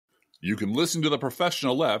You can listen to The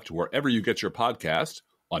Professional Left wherever you get your podcast,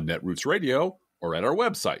 on Netroots Radio, or at our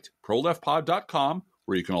website, proleftpod.com,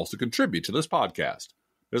 where you can also contribute to this podcast.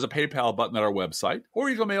 There's a PayPal button at our website, or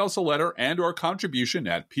you can mail us a letter and or contribution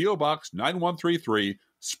at P.O. Box 9133,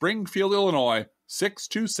 Springfield, Illinois,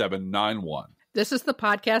 62791. This is the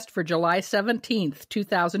podcast for July 17th,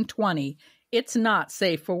 2020. It's not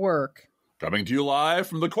safe for work. Coming to you live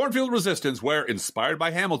from the Cornfield Resistance, where, inspired by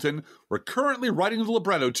Hamilton, we're currently writing the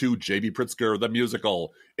libretto to J.B. Pritzker, the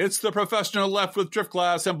musical. It's The Professional Left with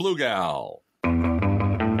Driftglass and Bluegal.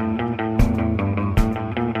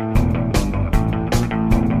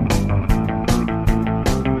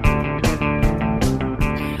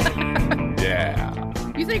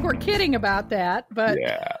 You think we're kidding about that, but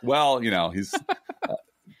yeah. Well, you know, he's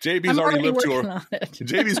JB's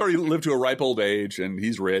already lived to a ripe old age, and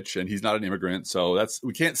he's rich, and he's not an immigrant, so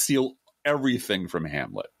we can't steal everything from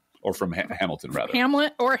Hamlet or from Hamilton, rather.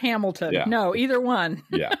 Hamlet or Hamilton? Yeah. No, either one.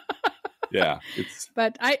 Yeah, yeah.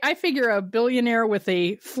 But I figure a billionaire with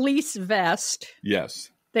a fleece vest, yes,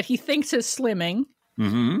 that he thinks is slimming,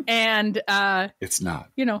 and it's not.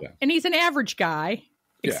 You know, and he's an average guy,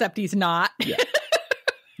 except he's not. Yeah.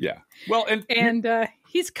 Yeah. Well, and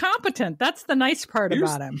he's competent. That's the nice part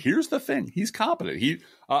about him. Here's the thing. He's competent.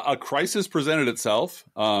 A crisis presented itself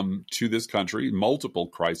to this country. Multiple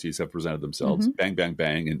crises have presented themselves. Bang, bang,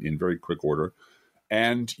 bang in very quick order.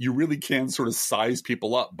 And you really can sort of size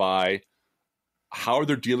people up by how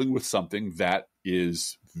they're dealing with something that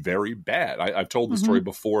is very bad. I've told the story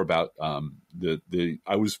before about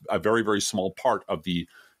I was a very, very small part of the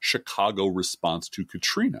Chicago response to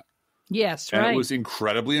Katrina. Yes, and right. It was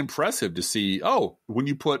incredibly impressive to see, when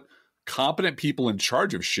you put competent people in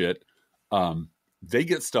charge of shit, they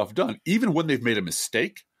get stuff done. Even when they've made a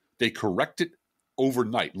mistake, they correct it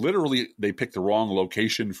overnight. Literally, they picked the wrong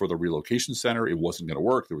location for the relocation center. It wasn't going to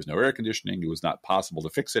work. There was no air conditioning. It was not possible to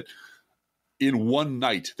fix it. In one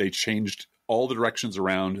night, they changed all the directions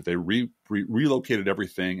around. They relocated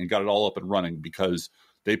everything and got it all up and running because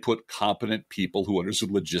they put competent people who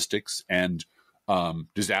understood logistics and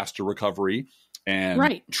disaster recovery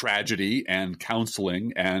and tragedy and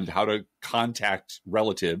counseling and how to contact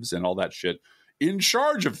relatives and all that shit in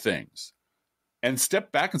charge of things, and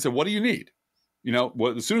step back and say, what do you need? You know,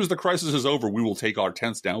 as soon as the crisis is over, we will take our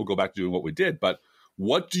tents down. We'll go back to doing what we did. But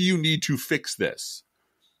what do you need to fix this?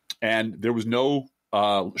 And there was no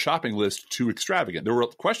shopping list too extravagant. There were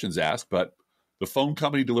questions asked, but the phone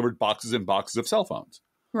company delivered boxes and boxes of cell phones.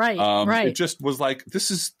 Right. It just was like, this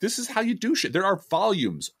is how you do shit. There are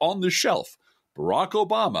volumes on the shelf. Barack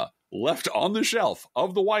Obama left on the shelf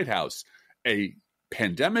of the White House a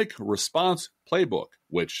pandemic response playbook,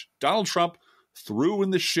 which Donald Trump threw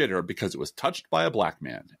in the shitter because it was touched by a black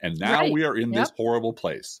man. And now we are in this horrible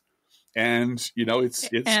place. And, you know, it's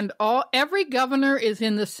and every governor is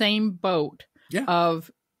in the same boat of,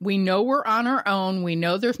 we know we're on our own. We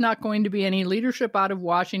know there's not going to be any leadership out of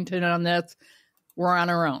Washington on this. We're on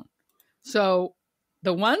our own. So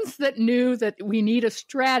the ones that knew that we need a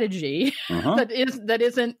strategy that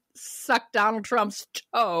isn't suck Donald Trump's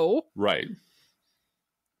toe,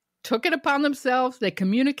 took it upon themselves. They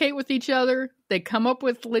communicate with each other. They come up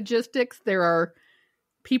with logistics. There are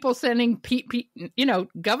people sending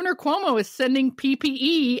Governor Cuomo is sending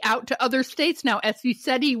PPE out to other states now, as he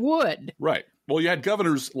said he would. Right. Well, you had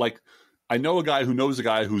governors like, I know a guy who knows a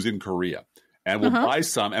guy who's in Korea. And we'll buy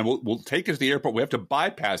some, and we'll take it to the airport. We have to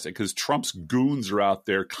bypass it because Trump's goons are out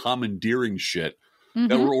there commandeering shit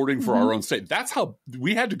that we're ordering for our own state. That's how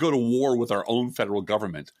we had to go to war with our own federal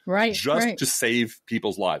government, to save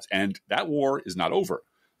people's lives. And that war is not over.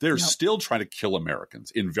 They're still trying to kill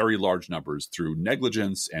Americans in very large numbers through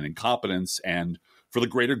negligence and incompetence, and for the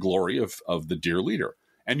greater glory of the dear leader.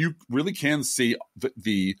 And you really can see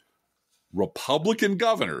the Republican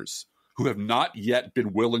governors who have not yet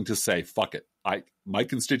been willing to say, fuck it. My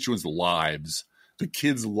constituents' lives, the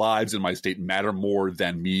kids' lives in my state matter more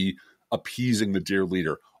than me appeasing the dear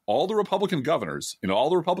leader. All the Republican governors in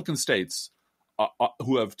all the Republican states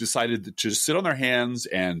who have decided to just sit on their hands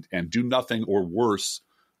and do nothing, or worse,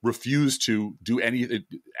 refuse to do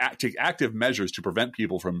take active measures to prevent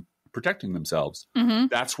people from protecting themselves.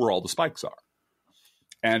 That's where all the spikes are.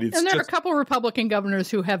 And there are a couple of Republican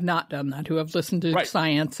governors who have not done that, who have listened to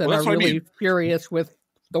science and are really furious with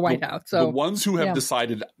the White House. So the ones who have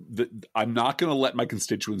decided that I'm not going to let my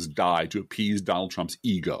constituents die to appease Donald Trump's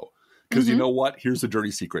ego. Because you know what? Here's the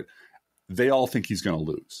dirty secret. They all think he's going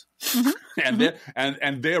to lose.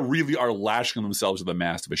 And they really are lashing themselves to the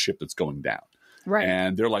mast of a ship that's going down. Right.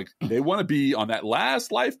 And they're like, they want to be on that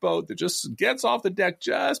last lifeboat that just gets off the deck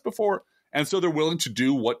just before. And so they're willing to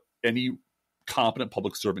do what any competent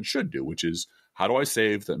public servant should do, which is, how do I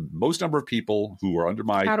save the most number of people who are under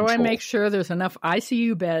my How do control? I make sure there's enough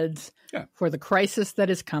ICU beds for the crisis that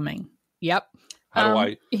is coming? Yep. How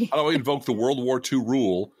do I invoke the World War II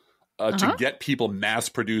rule to get people mass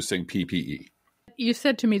producing PPE? You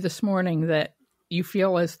said to me this morning that you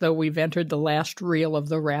feel as though we've entered the last reel of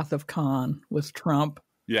the Wrath of Khan with Trump.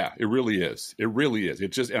 Yeah, it really is. It really is.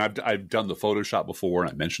 It just, and I've done the Photoshop before,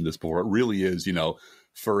 and I mentioned this before. It really is,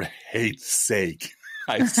 for hate's sake,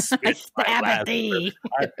 I spit stab at thee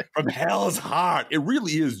from hell's heart. It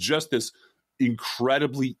really is just this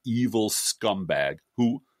incredibly evil scumbag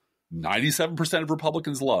who 97% of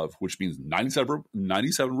Republicans love, which means 97%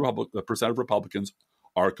 of Republicans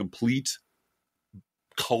are complete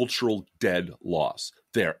cultural dead loss.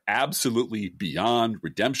 They're absolutely beyond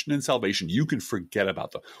redemption and salvation. You can forget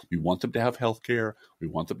about them. We want them to have health care. We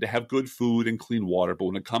want them to have good food and clean water. But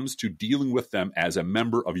when it comes to dealing with them as a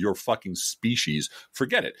member of your fucking species,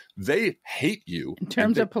 forget it. They hate you. In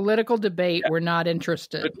terms of political debate, we're not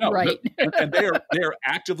interested. No, right. And they are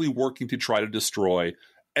actively working to try to destroy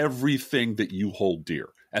everything that you hold dear.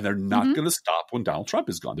 And they're not going to stop when Donald Trump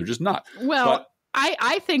is gone. They're just not. Well,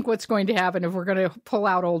 I think what's going to happen if we're going to pull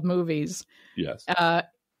out old movies. Yes.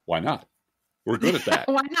 Why not? We're good at that.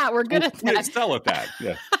 Why not? We're good at that. We excel at that.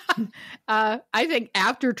 Yeah. I think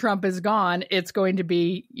after Trump is gone, it's going to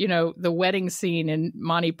be, the wedding scene in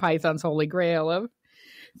Monty Python's Holy Grail of,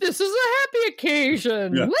 this is a happy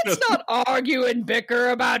occasion. Yeah. Let's not argue and bicker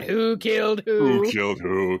about who killed who. Who killed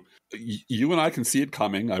who. You and I can see it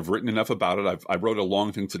coming. I've written enough about it. I wrote a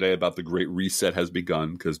long thing today about the Great Reset has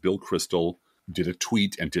begun because Bill Kristol did a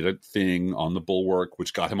tweet and did a thing on the Bulwark,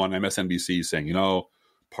 which got him on MSNBC saying,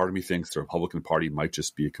 part of me thinks the Republican Party might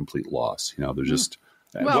just be a complete loss. They're just...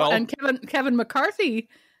 and Kevin McCarthy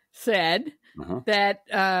said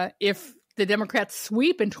that if the Democrats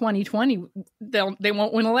sweep in 2020, they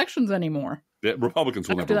won't win elections anymore. The Republicans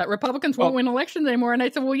will never. Republicans won't win elections anymore. And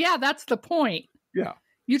I said, well, yeah, that's the point. Yeah.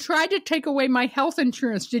 You tried to take away my health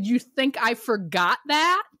insurance. Did you think I forgot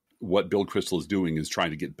that? What Bill Kristol is doing is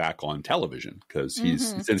trying to get back on television because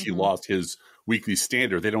since he lost his weekly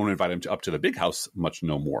standard, they don't invite him up to the big house much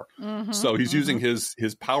no more. So he's using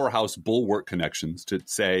his powerhouse Bulwark connections to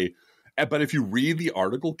say, but if you read the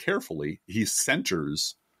article carefully, he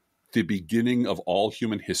centers the beginning of all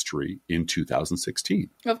human history in 2016.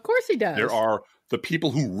 Of course he does. There are the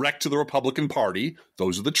people who wrecked the Republican Party.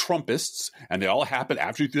 Those are the Trumpists, and they all happened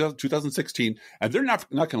after 2016. And they're not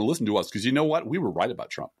going to listen to us because you know what? We were right about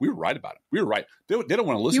Trump. We were right about him. We were right. They don't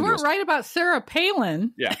want to listen to us. You weren't right about Sarah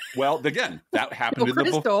Palin. Yeah. Well, again, that happened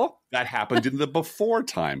in the before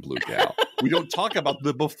time, Bluegal. We don't talk about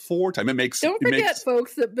the before time. Don't forget,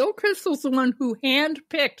 folks, that Bill Kristol's the one who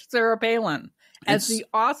handpicked Sarah Palin as the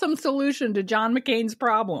awesome solution to John McCain's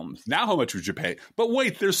problems. Now how much would you pay? But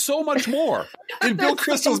wait, there's so much more. In Bill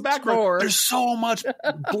Kristol's background, there's so much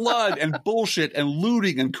blood and bullshit and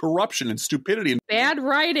looting and corruption and stupidity. And bad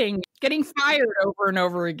writing, getting fired over and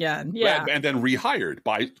over again. Yeah. And then rehired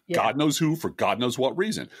by God knows who for God knows what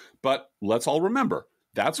reason. But let's all remember,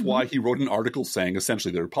 that's why he wrote an article saying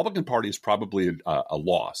essentially the Republican Party is probably a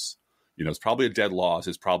loss. It's probably a dead loss.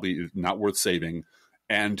 It's probably not worth saving.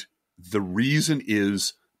 And the reason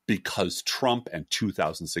is because Trump and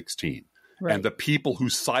 2016 and the people who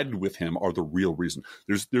sided with him are the real reason.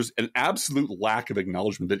 There's an absolute lack of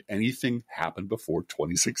acknowledgement that anything happened before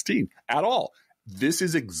 2016 at all. This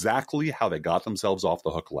is exactly how they got themselves off the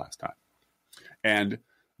hook last time. And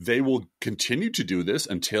they will continue to do this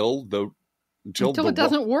until it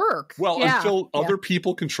doesn't work. Well, until other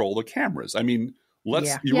people control the cameras. I mean,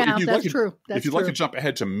 if you'd like to jump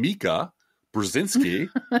ahead to Mika Brzezinski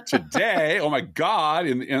today, oh my God,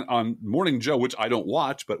 on Morning Joe, which I don't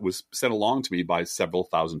watch, but was sent along to me by several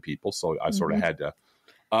thousand people. So I sort of had to.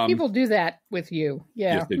 People do that with you.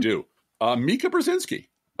 Yeah. Yes, they do. Mika Brzezinski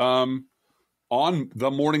on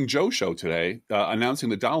the Morning Joe show today, announcing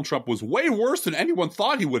that Donald Trump was way worse than anyone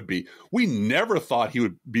thought he would be. We never thought he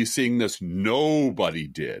would be seeing this. Nobody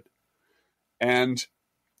did. And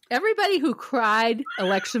everybody who cried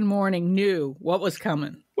election morning knew what was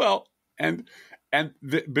coming. Well, And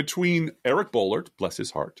between Eric Boehlert, bless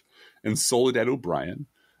his heart, and Soledad O'Brien,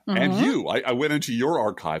 and you, I went into your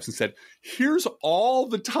archives and said, here's all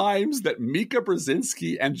the times that Mika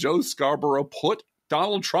Brzezinski and Joe Scarborough put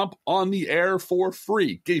Donald Trump on the air for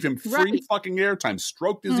free, gave him free fucking airtime,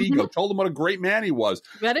 stroked his ego, told him what a great man he was.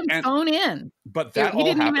 Let him phone in. But that he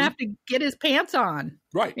didn't even have to get his pants on.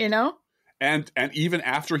 Right. And even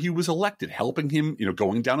after he was elected, helping him,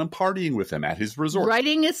 going down and partying with him at his resort.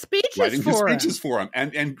 Writing his speeches for him.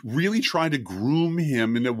 And really trying to groom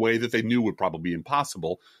him in a way that they knew would probably be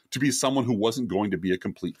impossible to be someone who wasn't going to be a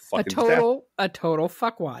complete fucking a total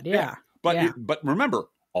fuckwad, yeah. But remember,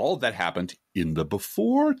 all of that happened in the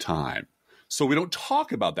before time. So we don't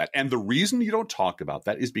talk about that. And the reason you don't talk about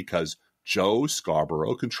that is because Joe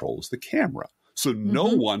Scarborough controls the camera. So no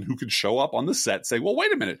one who could show up on the set say, well,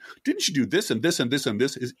 wait a minute, didn't you do this and this and this and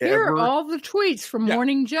this is Here are all the tweets from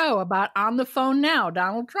Morning Joe about on the phone now,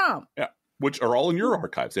 Donald Trump. Yeah, which are all in your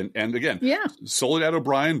archives. And again, Soledad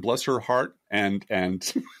O'Brien, bless her heart. And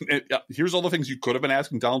here's all the things you could have been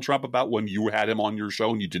asking Donald Trump about when you had him on your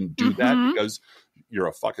show and you didn't do that because you're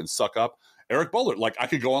a fucking suck up. Eric Bullard, I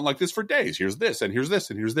could go on like this for days. Here's this, and here's this,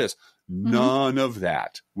 and here's this. None of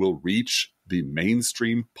that will reach the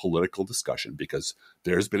mainstream political discussion because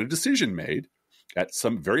there's been a decision made at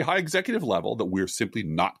some very high executive level that we're simply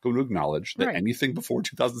not going to acknowledge that anything before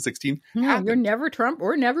 2016 happened. You're never Trump.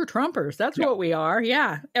 We're never Trumpers. That's what we are.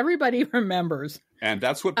 Yeah. Everybody remembers. And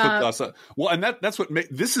that's what puts us and that's what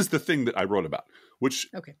this is the thing that I wrote about, which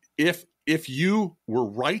if you were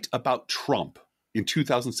right about Trump in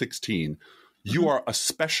 2016, you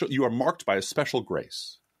are marked by a special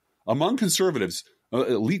grace. Among conservatives,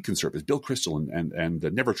 elite conservatives, Bill Kristol and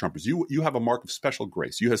the Never Trumpers, you have a mark of special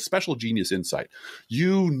grace. You have special genius insight.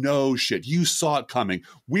 You know shit. You saw it coming.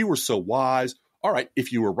 We were so wise. All right,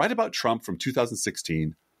 if you were right about Trump from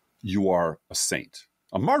 2016, you are a saint.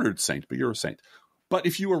 A martyred saint, but you're a saint. But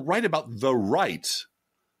if you were right about the right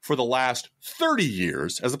for the last 30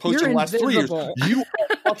 years, as opposed to the last 3 years, you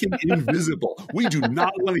are fucking invisible. We do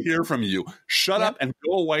not want to hear from you. Shut up and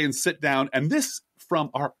go away and sit down. And this from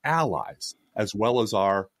our allies as well as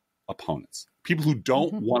our opponents. People who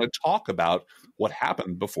don't want to talk about what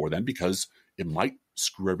happened before then because it might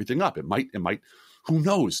screw everything up. It might, who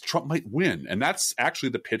knows, Trump might win. And that's actually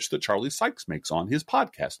the pitch that Charlie Sykes makes on his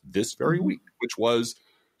podcast this very week, which was,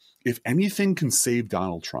 if anything can save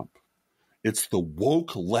Donald Trump, it's the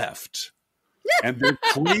woke left and their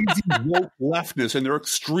crazy woke leftness and their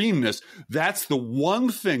extremeness. That's the one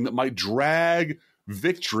thing that might drag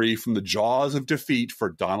victory from the jaws of defeat for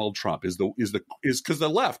Donald Trump is because the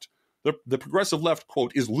left, the progressive left,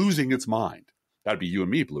 quote, is losing its mind. That'd be you and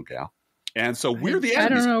me, Bluegal. And so we're the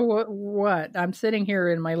enemies. I don't know what. I'm sitting here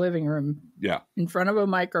in my living room. Yeah. In front of a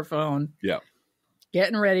microphone. Yeah.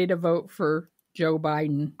 Getting ready to vote for Joe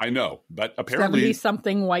Biden. I know, but apparently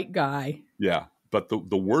 70-something white guy. Yeah. But the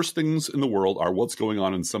worst things in the world are what's going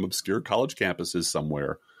on in some obscure college campuses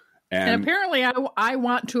somewhere. And apparently I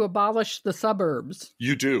want to abolish the suburbs.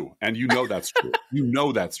 You do. And you know that's true. You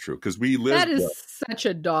know that's true because we live. That is such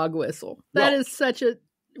a dog whistle. That is such a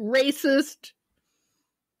racist.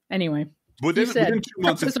 Anyway. Within 2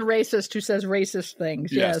 months. Trump is a racist who says racist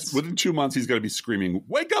things. Yes. Within 2 months, he's going to be screaming,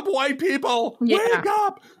 "Wake up, white people! Wake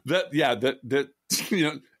up!"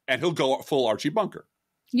 And he'll go full Archie Bunker.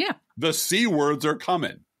 Yeah. The C words are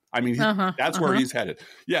coming. I mean, that's where he's headed.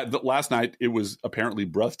 Yeah. Last night, it was apparently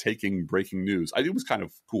breathtaking breaking news. It was kind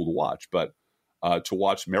of cool to watch, but to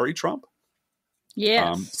watch Mary Trump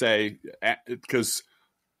say, because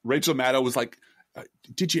Rachel Maddow was like,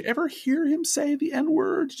 did you ever hear him say the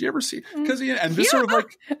N-word? Did you ever see? Because and this sort of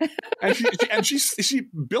like, and she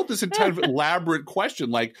built this kind of elaborate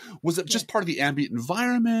question, like, was it just part of the ambient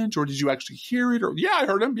environment, or did you actually hear it? Or I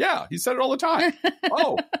heard him. Yeah, he said it all the time.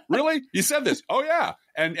 Oh, really? He said this? Oh, yeah.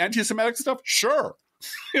 And anti-Semitic stuff? Sure.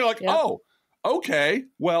 Oh, okay.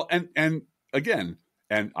 Well, and again,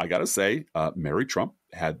 and I gotta say, Mary Trump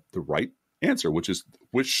had the right answer, which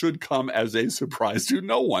should come as a surprise to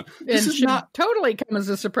no one. This is not totally come as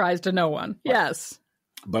a surprise to no one. Right. Yes.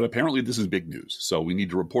 But apparently this is big news. So we need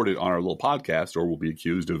to report it on our little podcast or we'll be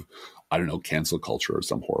accused of, I don't know, cancel culture or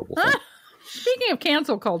some horrible thing. Speaking of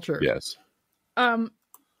cancel culture. Yes.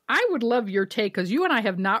 I would love your take because you and I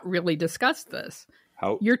have not really discussed this.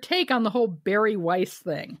 Your take on the whole Barry Weiss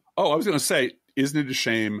thing. Oh, I was going to say, isn't it a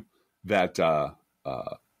shame that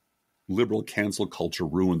liberal cancel culture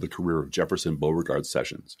ruined the career of Jefferson Beauregard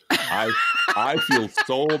Sessions? I feel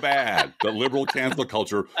so bad that liberal cancel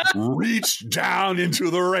culture reached down into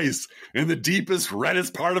the race in the deepest,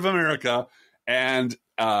 reddest part of America. And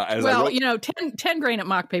 10 grain at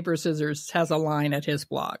Mock Paper Scissors has a line at his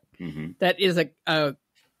blog that is a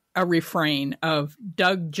refrain of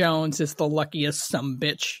Doug Jones is the luckiest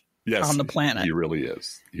sumbitch on the planet. He really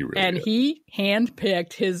is. He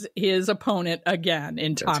handpicked his opponent again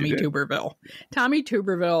in Tommy Tuberville. Tommy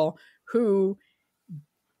Tuberville, who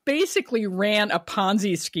basically ran a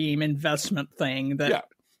Ponzi scheme investment thing that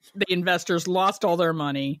the investors lost all their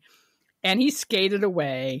money. and he skated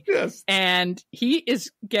away. Yes. And he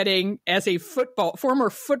is getting, as a former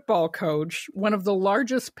football coach, one of the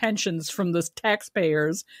largest pensions from the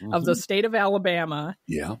taxpayers of the state of Alabama.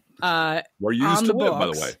 Yeah. Where you used to live, by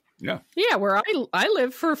the way. Yeah. Yeah, where I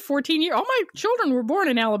lived for 14 years. All my children were born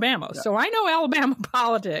in Alabama, so I know Alabama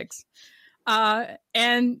politics.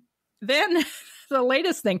 And then the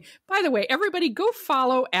latest thing, by the way, everybody go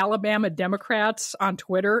follow Alabama Democrats on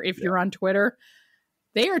Twitter if you're on Twitter.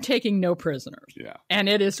 They are taking no prisoners. Yeah. And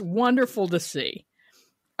it is wonderful to see.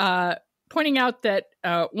 Pointing out that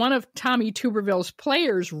one of Tommy Tuberville's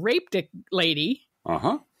players raped a lady.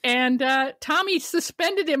 And Tommy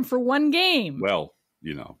suspended him for one game. Well,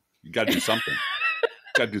 you know, you got to do something.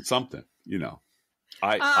 You know.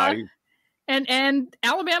 And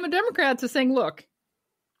Alabama Democrats are saying, look,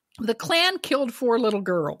 the Klan killed 4 little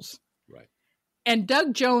girls. Right. And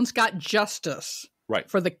Doug Jones got justice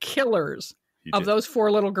for the killers of those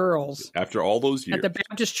 4 little girls. After all those years. At the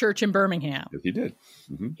Baptist Church in Birmingham. Yes, he did.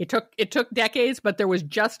 It took decades, but there was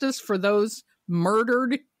justice for those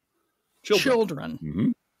murdered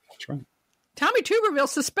children. That's right. Tommy Tuberville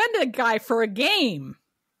suspended a guy for a game.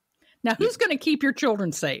 Now, who's going to keep your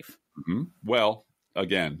children safe? Well,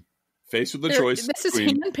 again, faced with the choice. This is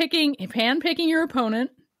handpicking your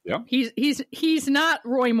opponent. Yeah. He's not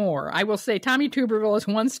Roy Moore. I will say Tommy Tuberville is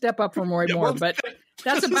one step up from Roy Moore, but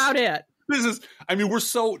that's about it. We're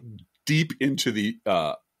so deep into the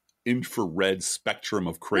infrared spectrum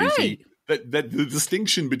of crazy that the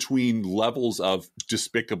distinction between levels of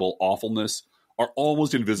despicable awfulness are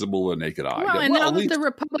almost invisible to the naked eye. Well, and now that the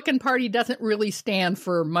Republican Party doesn't really stand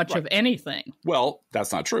for much of anything. Well,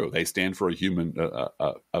 that's not true. They stand for a human,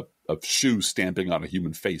 a shoe stamping on a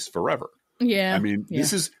human face forever. Yeah.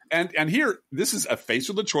 This is, and here, this is a face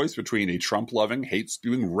of the choice between a Trump-loving,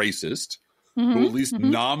 hate-spewing racist who at least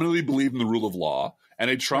nominally believe in the rule of law, and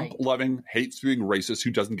a Trump-loving, hate-spewing racist who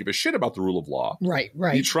doesn't give a shit about the rule of law. Right.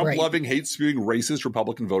 The Trump-loving, hate-spewing racist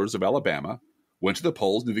Republican voters of Alabama went to the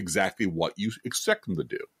polls and did exactly what you expect them to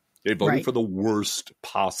do. They voted for the worst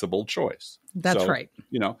possible choice. That's right.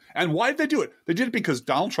 You know, and why did they do it? They did it because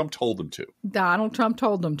Donald Trump told them to. Donald Trump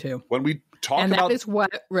told them to. When we talk about... And that is what...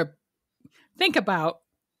 Think about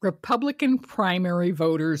Republican primary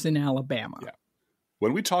voters in Alabama. Yeah.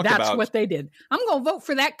 When we talk That's what they did. I'm going to vote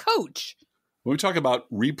for that coach. When we talk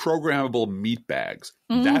about reprogrammable meat bags,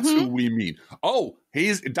 that's who we mean. Oh,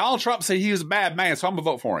 Donald Trump said he was a bad man, so I'm going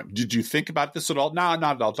to vote for him. Did you think about this at all? No,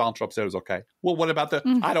 not at all. Donald Trump said it was okay. Well, what about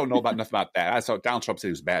I don't know about nothing about that. I saw Donald Trump said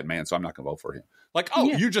he was a bad man, so I'm not going to vote for him.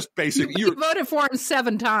 You just basically... You voted for him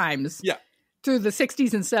 7 times. Yeah. Through the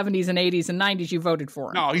 60s and 70s and 80s and 90s, you voted for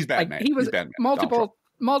him. No, he's bad man. He was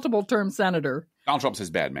multiple term senator. Donald Trump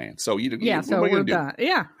says bad man. So so we're done.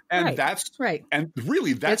 Yeah. And that's right. And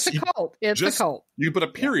really, that's it's a cult. It's a cult. You put a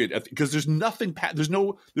period because there's nothing. There's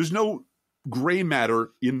no gray matter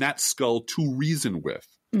in that skull to reason with.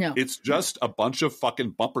 No, it's just a bunch of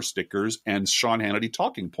fucking bumper stickers and Sean Hannity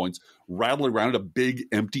talking points rattling around a big,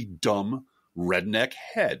 empty, dumb redneck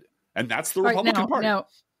head, and that's the Republican Party.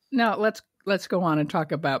 Now let's go on and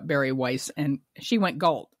talk about Barry Weiss, and she went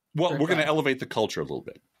gold. Well, we're going to elevate the culture a little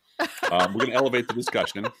bit. We're going to elevate the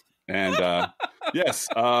discussion. And yes,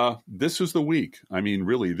 this was the week.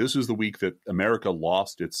 Really, this was the week that America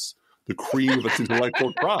lost the cream of its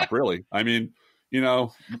intellectual crop, really. I've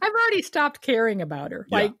already stopped caring about her.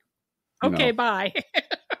 Bye.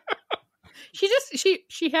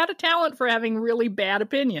 She had a talent for having really bad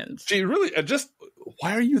opinions. She really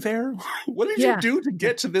why are you there? What did you do to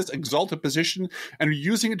get to this exalted position? And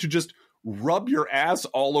you're using it to just rub your ass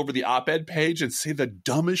all over the op-ed page and say the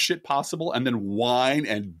dumbest shit possible and then whine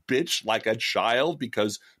and bitch like a child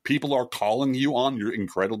because people are calling you on your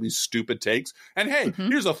incredibly stupid takes. And hey,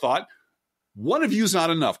 here's a thought. One of you's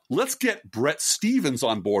not enough. Let's get Brett Stevens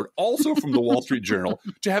on board, also from the Wall Street Journal,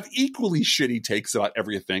 to have equally shitty takes about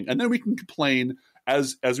everything. And then we can complain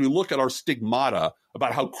as we look at our stigmata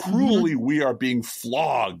about how cruelly we are being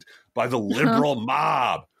flogged by the liberal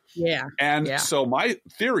mob. Yeah. And so my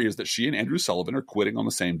theory is that she and Andrew Sullivan are quitting on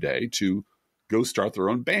the same day to go start their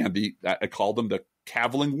own band. I call them the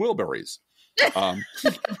Cavilling Wilburys.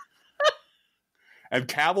 And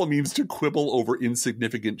cavil means to quibble over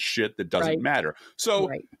insignificant shit that doesn't matter. So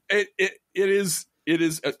it is,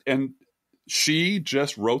 and she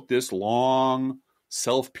just wrote this long,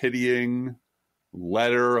 self-pitying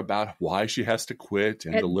letter about why she has to quit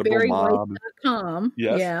and the liberal mob.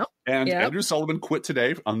 Yes. Yeah. And Andrew Sullivan quit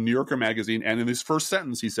today on New Yorker magazine. And in his first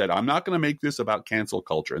sentence, he said, I'm not going to make this about cancel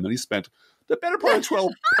culture. And then he spent the better part of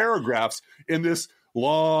 12 paragraphs in this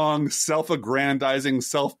long, self-aggrandizing,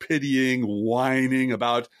 self-pitying, whining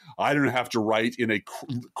about, I don't have to write in a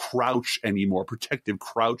crouch anymore, protective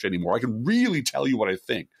crouch anymore. I can really tell you what I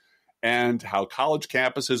think. And how college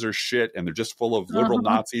campuses are shit and they're just full of liberal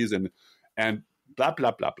Nazis and blah,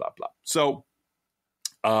 blah, blah, blah, blah. So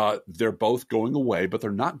they're both going away, but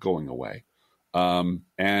they're not going away. I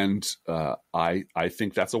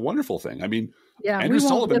think that's a wonderful thing. I mean, Andrew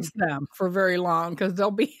Sullivan, miss them for very long because they'll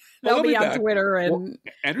be on back. Twitter and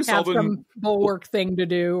Andrew have Sullivan, some bulwark thing to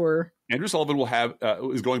do. Or Andrew Sullivan will have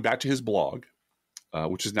is going back to his blog,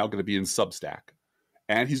 which is now going to be in Substack,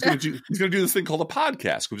 and he's going to do this thing called a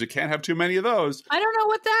podcast because you can't have too many of those. I don't know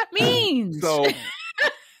what that means. So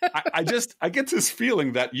I get this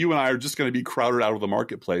feeling that you and I are just going to be crowded out of the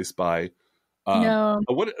marketplace by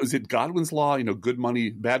what is it? Godwin's law. Good money,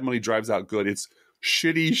 bad money drives out good. It's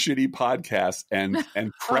shitty podcasts and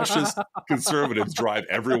precious conservatives drive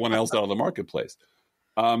everyone else out of the marketplace.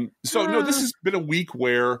 This has been a week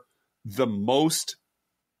where the most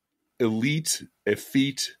elite,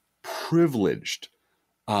 effete, privileged,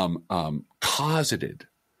 closeted,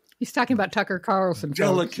 he's talking about Tucker Carlson,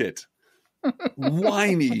 delicate,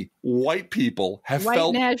 whiny white people have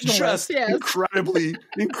felt just incredibly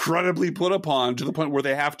put upon to the point where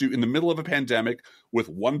they have to, in the middle of a pandemic with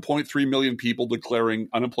 1.3 million people declaring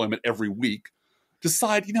unemployment every week,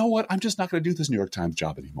 decide, you know what, I'm just not going to do this New York Times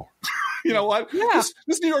job anymore. You know what? Yeah.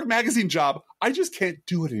 This New York Magazine job, I just can't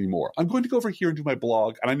do it anymore. I'm going to go over here and do my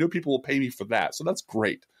blog, and I know people will pay me for that, so that's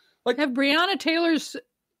great. Like, have Breonna Taylor's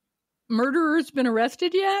murderers been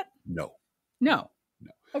arrested yet? No.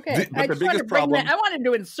 Okay, I wanted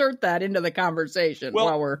to insert that into the conversation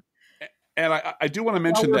while we're. And I do want to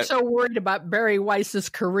mention we're that we're so worried about Barry Weiss's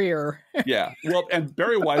career. Yeah, well, and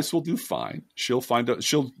Barry Weiss will do fine. She'll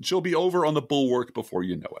be over on the bulwark before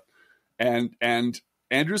you know it. And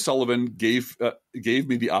Andrew Sullivan gave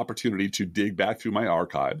me the opportunity to dig back through my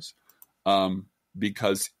archives,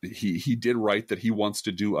 because he did write that he wants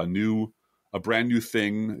to do a brand new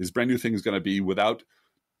thing. His brand new thing is going to be without.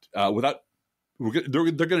 They're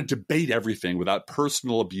going to debate everything without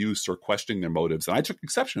personal abuse or questioning their motives. And I took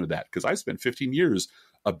exception to that because I spent 15 years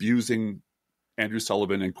abusing Andrew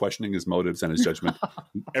Sullivan and questioning his motives and his judgment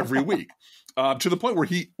every week, to the point where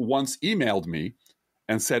he once emailed me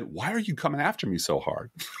and said, "Why are you coming after me so hard?"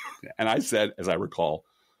 And I said, as I recall,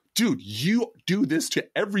 "Dude, you do this to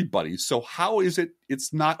everybody. So how is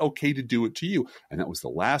it's not okay to do it to you?" And that was the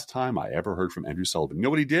last time I ever heard from Andrew Sullivan. You know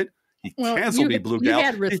what he did? He canceled me, Bluegal. You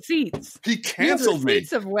had receipts. He canceled me.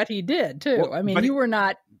 Receipts of what he did, too. Well, I mean, you were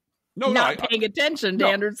not paying attention to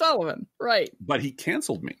Andrew Sullivan. Right. But he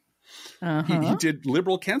canceled me. He did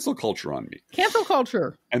liberal cancel culture on me. Cancel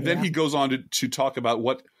culture. And then he goes on to talk about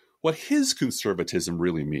what his conservatism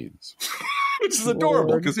really means, which is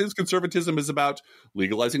adorable because his conservatism is about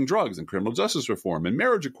legalizing drugs and criminal justice reform and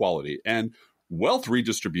marriage equality and wealth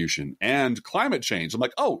redistribution and climate change. I'm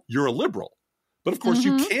like, oh, you're a liberal. But of course,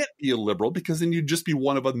 you can't be a liberal because then you'd just be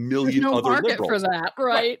one of a million other liberals. There's no market for that,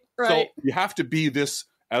 right? So you have to be this,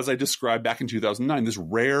 as I described back in 2009, this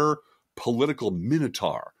rare political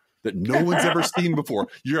minotaur that no one's ever seen before.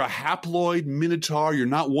 You're a haploid minotaur. You're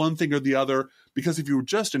not one thing or the other. Because if you were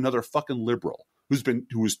just another fucking liberal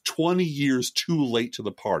who was 20 years too late to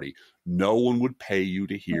the party, no one would pay you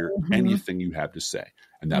to hear anything you have to say,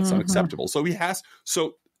 and that's unacceptable. So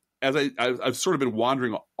as I've sort of been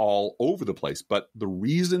wandering all over the place, but the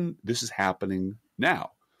reason this is happening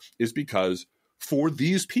now is because for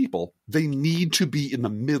these people, they need to be in the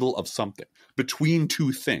middle of something, between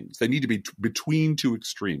two things. They need to be between two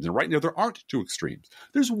extremes. And right now, there aren't two extremes.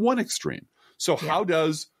 There's one extreme. So how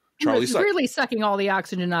does Charlie Sykes... really sucking all the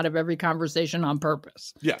oxygen out of every conversation on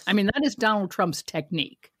purpose. Yes. I mean, that is Donald Trump's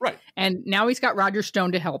technique. Right. And now he's got Roger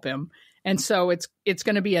Stone to help him. And so it's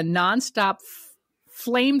going to be a nonstop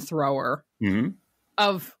flamethrower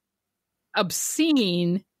of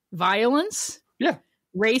obscene violence,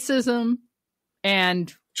 racism,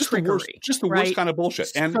 and just trickery, the worst kind of bullshit.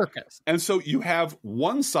 Circus. And so you have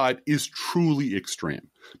one side is truly extreme,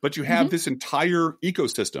 but you have this entire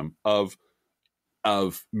ecosystem of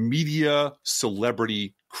media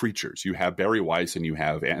celebrity creatures. You have Barry Weiss and you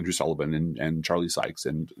have Andrew Sullivan and Charlie Sykes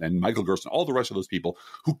and Michael Gerson, all the rest of those people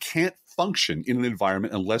who can't function in an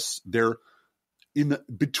environment unless they're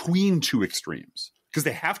between two extremes, because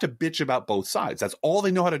they have to bitch about both sides. That's all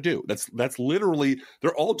they know how to do. That's literally,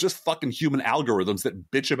 they're all just fucking human algorithms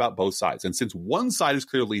that bitch about both sides. And since one side is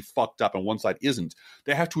clearly fucked up and one side isn't,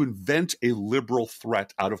 they have to invent a liberal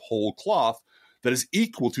threat out of whole cloth that is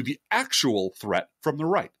equal to the actual threat from the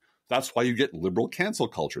right. That's why you get liberal cancel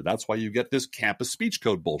culture. That's why you get this campus speech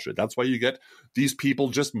code bullshit. That's why you get these people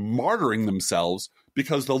just martyring themselves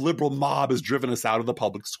because the liberal mob has driven us out of the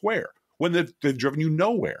public square when they've driven you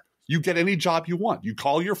nowhere. You get any job you want. You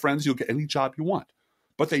call your friends, you'll get any job you want.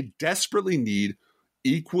 But they desperately need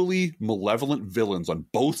equally malevolent villains on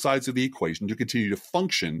both sides of the equation to continue to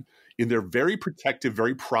function in their very protective,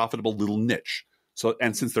 very profitable little niche. So,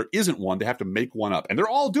 and since there isn't one, they have to make one up, and they're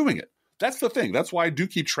all doing it. That's the thing. That's why I do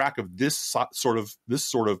keep track of this sort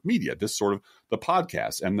of media, this sort of the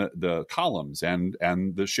podcasts and the columns and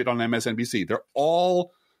the shit on MSNBC. They're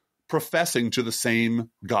all professing to the same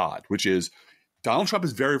God, which is Donald Trump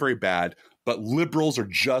is very, very bad, but liberals are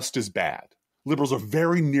just as bad. Liberals are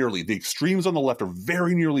very nearly, the extremes on the left are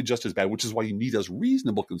very nearly just as bad, which is why you need us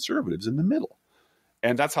reasonable conservatives in the middle.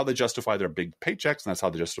 And that's how they justify their big paychecks, and that's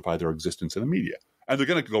how they justify their existence in the media. And they're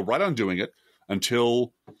going to go right on doing it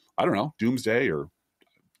until, I don't know, doomsday, or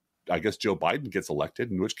I guess Joe Biden gets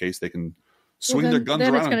elected, in which case they can swing their guns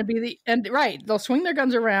around. Then it's going to be right. They'll swing their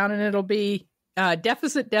guns around, and it'll be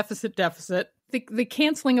deficit. The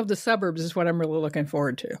canceling of the suburbs is what I'm really looking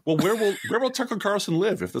forward to. Well, where will Tucker Carlson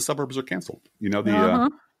live if the suburbs are canceled? You know,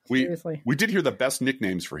 we did hear the best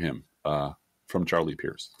nicknames for him from Charlie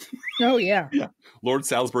Pierce. Oh yeah, yeah, Lord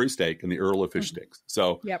Salisbury Steak and the Earl of Fish Sticks.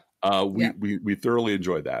 So we thoroughly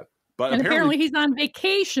enjoyed that. But apparently he's on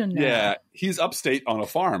vacation now. Yeah, he's upstate on a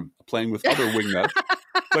farm playing with other wingnuts.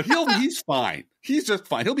 But he's fine. He's just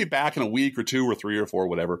fine. He'll be back in a week or 2 or 3 or 4,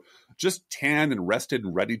 whatever. Just tanned and rested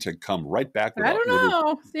and ready to come right back. I don't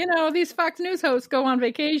know. You know, these Fox News hosts go on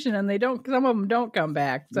vacation and some of them don't come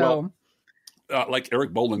back. So, like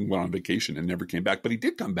Eric Bolling went on vacation and never came back, but he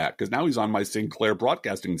did come back because now he's on my Sinclair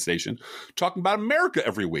broadcasting station talking about America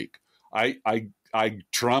every week. I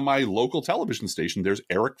turn on my local television station. There's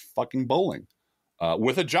Eric fucking Bolling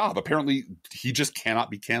with a job. Apparently, he just cannot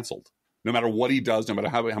be canceled. No matter what he does, no matter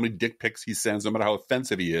how many dick pics he sends, no matter how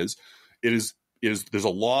offensive he is, there's a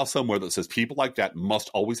law somewhere that says people like that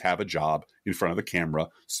must always have a job in front of the camera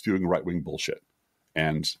spewing right-wing bullshit.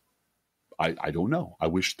 And I don't know. I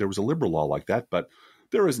wish there was a liberal law like that, but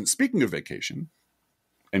there isn't. Speaking of vacation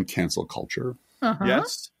and cancel culture,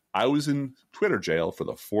 yes, I was in Twitter jail for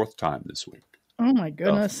the 4th time this week. Oh, my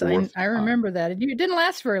goodness. I remember that. It didn't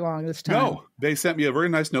last very long this time. No, they sent me a very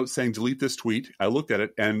nice note saying, delete this tweet. I looked at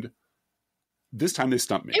it, and this time they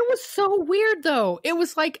stumped me. It was so weird, though. It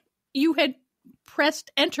was like you had pressed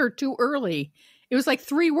enter too early. It was like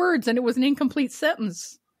 3 words, and it was an incomplete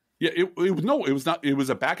sentence. Yeah, it was not. It was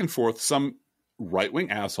a back and forth. Some right-wing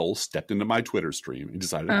asshole stepped into my Twitter stream and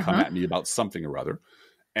decided to come at me about something or other.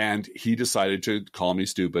 And he decided to call me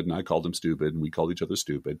stupid, and I called him stupid, and we called each other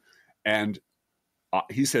stupid. And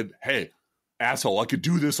he said, "Hey, asshole, I could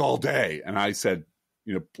do this all day." And I said,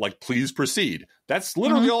 please proceed. That's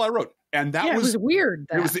literally all I wrote. And that was weird.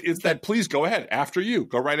 It's that please go ahead after you.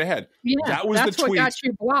 Go right ahead. Yeah, that was that's the tweet what got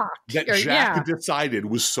you blocked. That Jack decided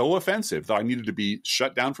was so offensive that I needed to be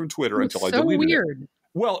shut down from Twitter until I deleted it.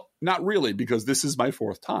 Well, not really, because this is my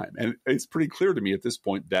 4th time. And it's pretty clear to me at this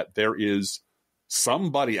point that there is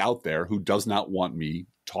somebody out there who does not want me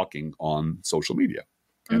talking on social media.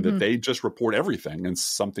 And that they just report everything and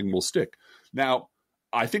something will stick. Now,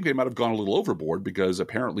 I think they might have gone a little overboard because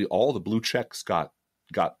apparently all the blue checks got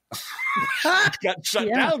shut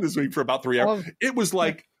down this week for about 3 hours. It was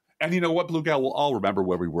like, and you know what, Bluegal, we'll all remember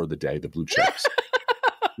where we were the day the blue checks.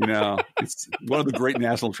 It's one of the great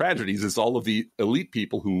national tragedies is all of the elite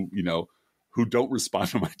people who don't respond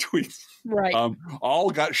to my tweets. Right. All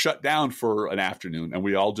got shut down for an afternoon, and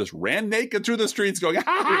we all just ran naked through the streets going,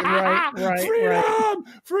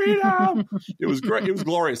 freedom! It was great. It was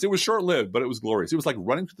glorious. It was short-lived, but it was glorious. It was like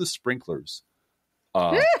running through the sprinklers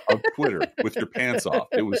of Twitter with your pants off.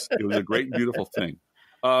 It was a great and beautiful thing.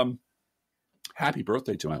 Happy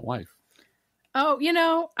birthday to my wife. Oh,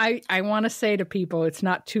 I want to say to people, it's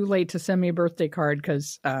not too late to send me a birthday card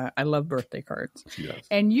because I love birthday cards. Yes.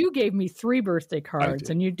 And you gave me 3 birthday cards,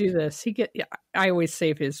 and you do this. I always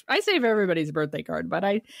save I save everybody's birthday card, but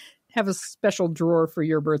I have a special drawer for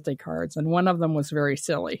your birthday cards, and one of them was very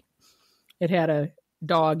silly. It had a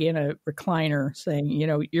dog in a recliner saying,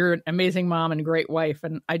 you're an amazing mom and a great wife,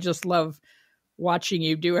 and I just love watching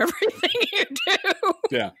you do everything you do.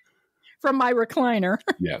 Yeah. From my recliner.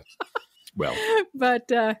 Yes. Well, but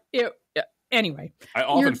anyway, I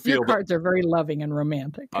often feel your cards are very loving and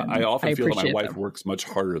romantic. And I often feel that my wife them. works much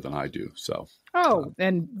harder than I do. So,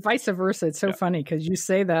 and vice versa. It's so funny because you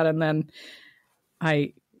say that, and then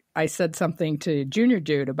I said something to Junior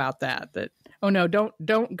Dude about that. Oh no,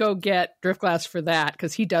 don't go get Driftglass for that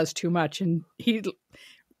because he does too much, and he,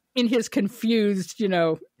 in his confused,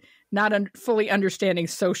 not fully understanding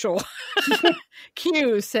social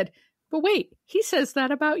cues, said, "But wait, he says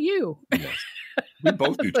that about you." Yes. We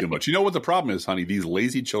both do too much. You know what the problem is, honey? These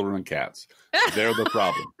lazy children and cats. They're the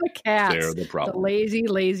problem. The cats. They're the problem.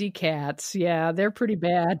 The lazy cats. Yeah, they're pretty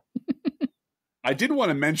bad. I did want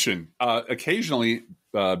to mention occasionally,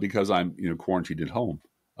 because I'm quarantined at home.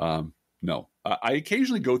 I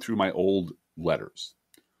occasionally go through my old letters,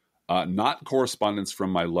 not correspondence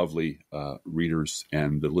from my lovely readers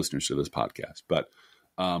and the listeners to this podcast, but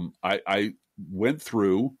I went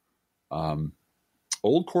through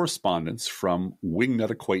old correspondence from wingnut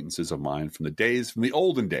acquaintances of mine from the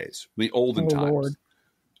olden days, from the olden times. Lord.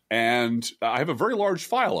 And I have a very large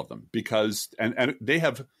file of them because they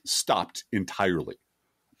have stopped entirely.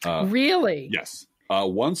 Really? Yes.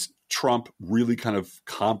 Once Trump really kind of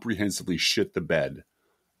comprehensively shit the bed,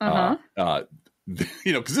 because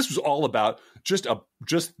this was all about just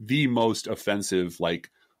the most offensive, like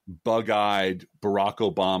bug-eyed Barack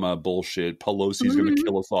Obama bullshit. Pelosi's going to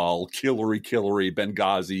kill us all. Killery,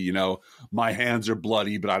 Benghazi. My hands are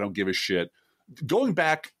bloody, but I don't give a shit. Going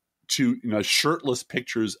back to shirtless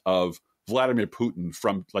pictures of Vladimir Putin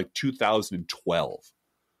from like 2012.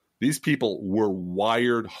 These people were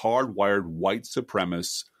hardwired white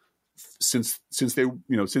supremacists since they were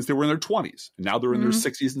in their 20s. And now they're in their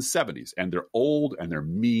 60s and 70s, and they're old and they're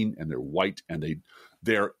mean and they're white and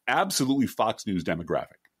they're absolutely Fox News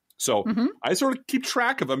demographic. So I sort of keep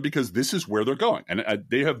track of them because this is where they're going, and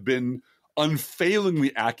they have been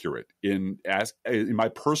unfailingly accurate in my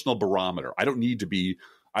personal barometer. I don't need to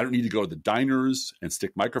go to the diners and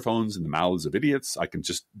stick microphones in the mouths of idiots.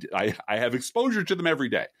 I have exposure to them every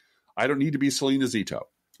day. I don't need to be Selena Zito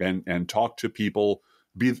and talk to people,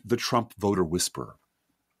 be the Trump voter whisperer.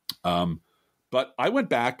 But I went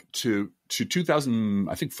back to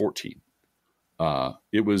 2014.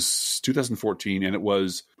 It was 2014, and it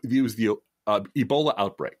was the Ebola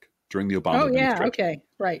outbreak during the Obama administration. Oh yeah, okay,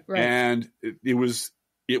 right. And it was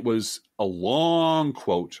a long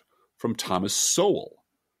quote from Thomas Sowell,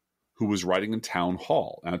 who was writing in Town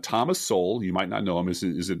Hall. And Thomas Sowell, you might not know him, is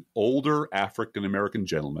an older African-American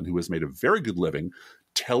gentleman who has made a very good living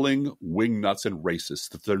telling wingnuts and racists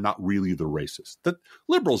that they're not really the racists, that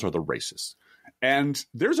liberals are the racists. And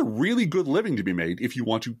there's a really good living to be made if you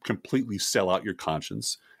want to completely sell out your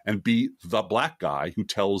conscience and be the black guy who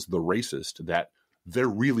tells the racist that they're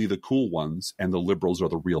really the cool ones and the liberals are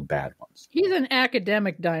the real bad ones. He's an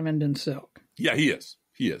academic diamond in silk. Yeah, he is.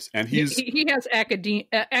 And he has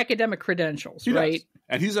academic credentials, right? Does.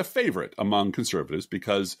 And he's a favorite among conservatives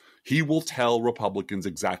because he will tell Republicans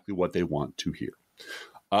exactly what they want to hear.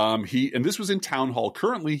 And this was in Town Hall.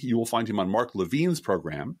 Currently, you will find him on Mark Levine's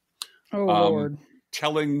program. Oh, Lord.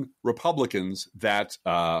 Telling Republicans that,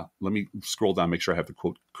 let me scroll down, make sure I have the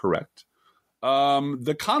quote correct.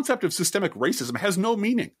 The concept of systemic racism has no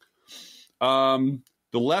meaning. The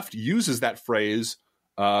left uses that phrase.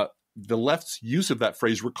 The left's use of that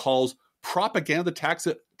phrase recalls propaganda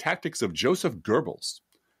tactics of Joseph Goebbels.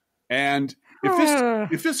 And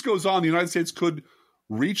if this goes on, the United States could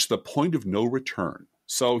reach the point of no return.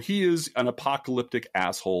 So he is an apocalyptic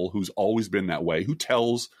asshole who's always been that way, who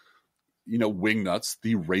tells wingnuts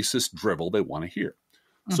the racist drivel they want to hear.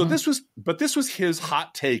 So this was his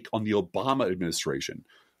hot take on the Obama administration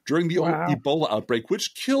during the Ebola outbreak,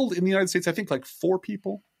 which killed in the United States, I think, like 5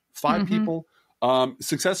 people,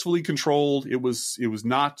 successfully controlled. It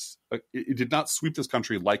did not sweep this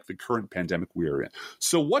country like the current pandemic we are in.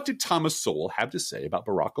 So what did Thomas Sowell have to say about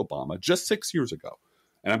Barack Obama just 6 years ago?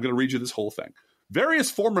 And I'm going to read you this whole thing.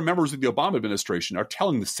 Various former members of the Obama administration are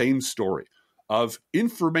telling the same story of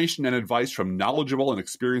information and advice from knowledgeable and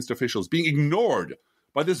experienced officials being ignored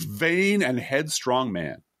by this vain and headstrong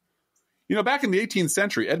man. Back in the 18th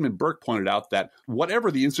century, Edmund Burke pointed out that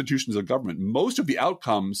whatever the institutions of government, most of the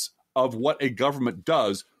outcomes of what a government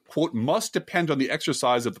does, quote, must depend on the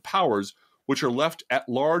exercise of the powers which are left at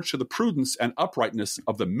large to the prudence and uprightness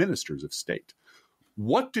of the ministers of state.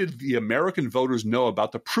 What did the American voters know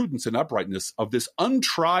about the prudence and uprightness of this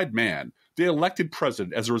untried man, the elected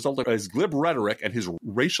president, as a result of his glib rhetoric and his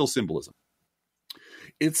racial symbolism?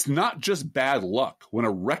 It's not just bad luck when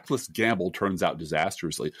a reckless gamble turns out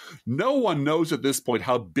disastrously. No one knows at this point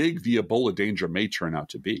how big the Ebola danger may turn out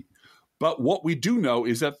to be. But what we do know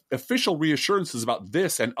is that official reassurances about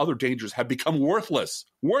this and other dangers have become worthless.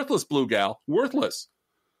 Worthless, Bluegal, worthless.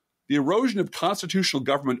 The erosion of constitutional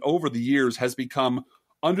government over the years has become,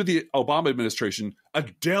 under the Obama administration, a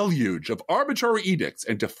deluge of arbitrary edicts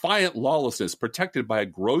and defiant lawlessness protected by a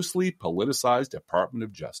grossly politicized Department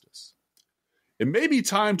of Justice. It may be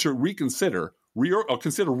time to consider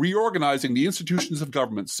reorganizing the institutions of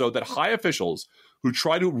government so that high officials who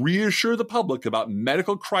try to reassure the public about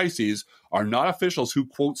medical crises are not officials who,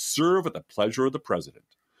 quote, serve at the pleasure of the president.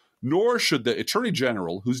 nor should the Attorney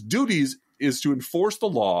General, whose duties is to enforce the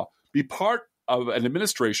law, be part of an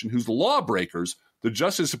administration whose lawbreakers the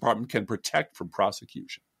Justice Department can protect from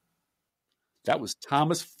prosecution. That was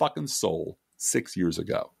Thomas fucking Sowell 6 years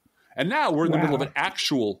ago. And now we're in the middle of an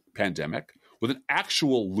actual pandemic with an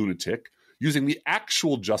actual lunatic using the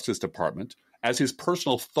actual Justice Department as his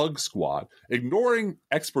personal thug squad, ignoring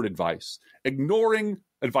expert advice, ignoring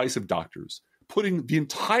advice of doctors, putting the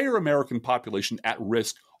entire American population at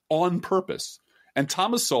risk on purpose. And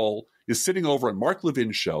Thomas Sowell is sitting over on Mark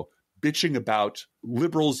Levin's show bitching about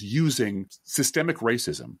liberals using systemic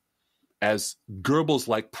racism as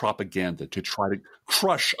Goebbels-like propaganda to try to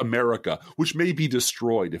crush America, which may be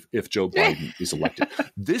destroyed if Joe Biden is elected.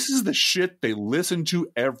 This is the shit they listen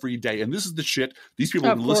to every day. And this is the shit these people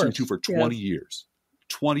have been listening to for 20 years.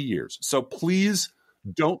 20 years. So please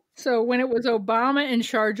don't. So when it was Obama in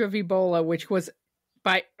charge of Ebola, which was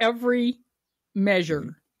by every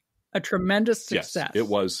measure a tremendous success. Yes, it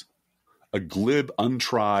was a glib,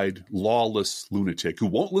 untried, lawless lunatic who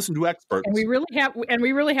won't listen to experts. And we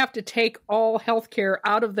really have to take all healthcare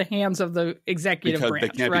out of the hands of the executive branch, they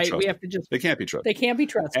can't right? Be trusted. We have to just they can't be trusted. They can't be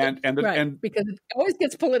trusted, and because it always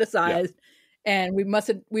gets politicized, and we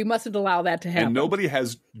mustn't allow that to happen. And nobody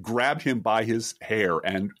has grabbed him by his hair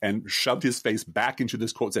and shoved his face back into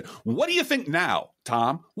this quote and said, "What do you think now,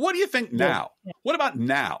 Tom? What do you think now? Yeah. What about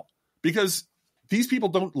now?" Because these people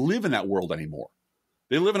don't live in that world anymore.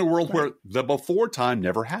 They live in a world where the before time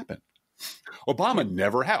never happened. Obama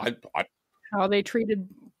never happened. How they treated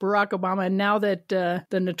Barack Obama. And now that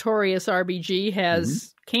the notorious RBG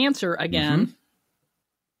has cancer again,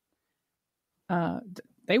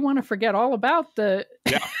 they want to forget all about the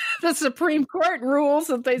the Supreme Court rules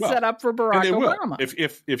that they set up for Barack Obama.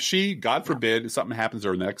 If she, God forbid, something happens to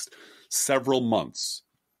her next several months,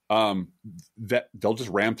 that they'll just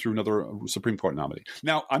ram through another Supreme Court nominee.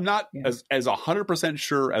 Now, I'm not as 100%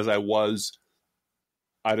 sure as I would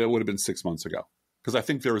have been 6 months ago, because I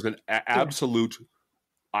think there was an absolute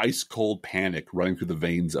ice cold panic running through the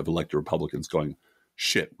veins of elected Republicans going,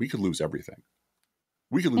 shit, we could lose everything.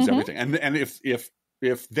 We could lose everything. And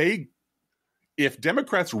if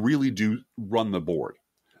Democrats really do run the board,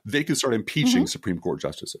 they could start impeaching Supreme Court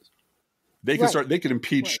justices. They could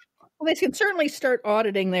impeach. Well, they can certainly start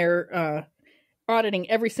auditing auditing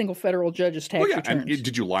every single federal judge's tax returns. And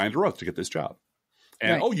did you lie under oath to get this job?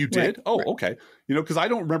 And you did? Okay. Because I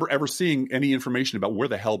don't remember ever seeing any information about where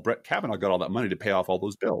the hell Brett Kavanaugh got all that money to pay off all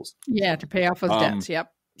those bills. Yeah, to pay off his debts.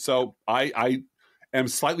 Yep. So I am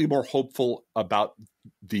slightly more hopeful about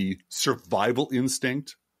the survival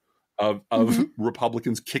instinct of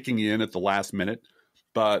Republicans kicking in at the last minute.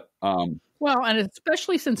 But well, and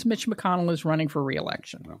especially since Mitch McConnell is running for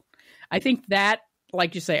re-election. Well, I think that,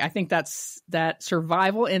 like you say, I think that's that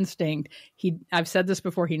survival instinct. I've said this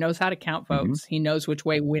before. He knows how to count votes. He knows which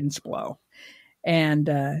way winds blow.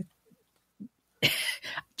 And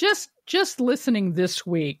just listening this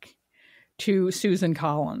week to Susan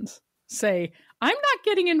Collins say, "I'm not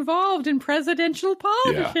getting involved in presidential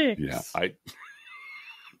politics." Yeah. I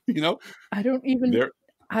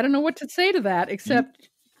don't know what to say to that except.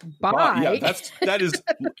 Bye. Yeah, that is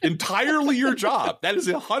entirely your job. That is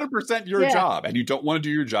 100% your job, and you don't want to do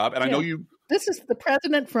your job. And I know you. This is the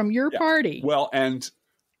president from your party. Well, and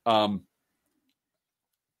I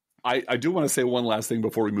do want to say one last thing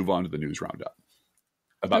before we move on to the news roundup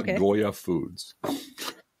about Goya Foods.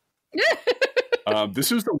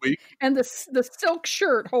 This is the week, and the silk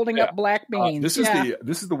shirt holding up black beans. This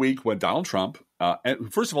is the week when Donald Trump,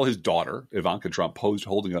 and first of all, his daughter Ivanka Trump posed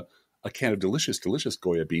holding a can of delicious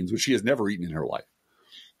Goya beans, which she has never eaten in her life.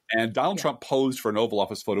 And Donald Trump posed for an Oval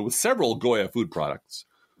Office photo with several Goya food products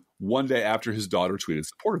one day after his daughter tweeted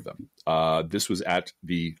support of them. This was at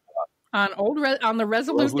the on the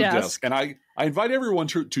Resolute desk. And I invite everyone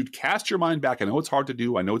to cast your mind back. I know it's hard to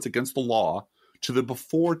do. I know it's against the law, to the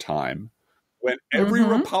before time when every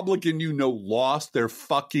Republican lost their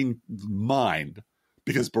fucking mind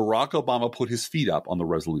because Barack Obama put his feet up on the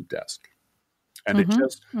Resolute desk. And it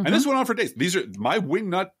just and this went on for days. These are my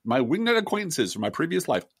wingnut acquaintances from my previous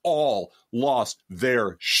life all lost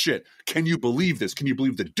their shit. Can you believe this? Can you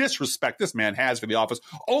believe the disrespect this man has for the office?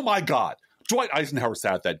 Oh my God. Dwight Eisenhower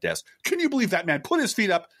sat at that desk. Can you believe that man put his feet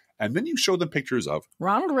up? And then you show them pictures of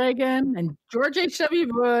Ronald Reagan and George H.W.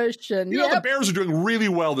 Bush. And the Bears are doing really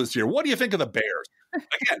well this year. What do you think of the Bears?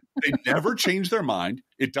 Again, they never change their mind.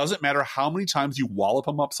 It doesn't matter how many times you wallop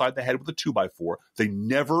them upside the head with a 2x4. They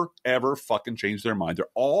never, ever fucking change their mind. They're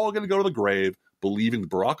all going to go to the grave believing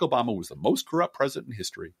that Barack Obama was the most corrupt president in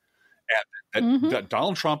history. And that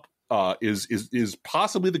Donald Trump is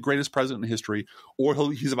possibly the greatest president in history, or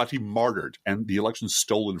he's about to be martyred and the election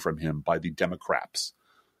stolen from him by the Democrats.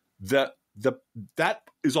 That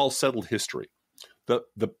is all settled history.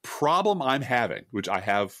 The problem I'm having, which I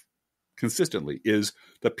have consistently, is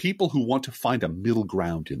the people who want to find a middle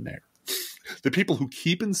ground in there. The people who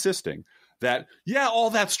keep insisting that, yeah, all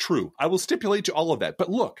that's true. I will stipulate to all of that. But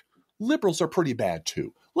look, liberals are pretty bad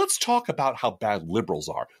too. Let's talk about how bad liberals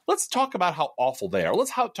are. Let's talk about how awful they are.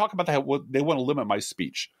 Let's talk about how they want to limit my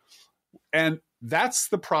speech. And that's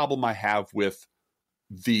the problem I have with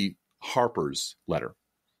the Harper's letter.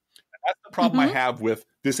 That's the problem I have with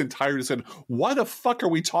this entire decision. Why the fuck are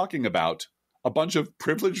we talking about a bunch of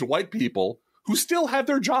privileged white people who still have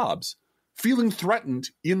their jobs feeling threatened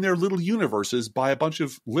in their little universes by a bunch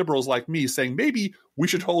of liberals like me saying, maybe we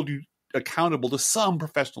should hold you accountable to some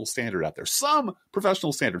professional standard out there, some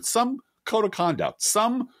professional standard, some code of conduct,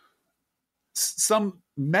 some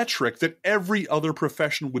metric that every other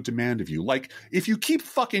profession would demand of you. Like, if you keep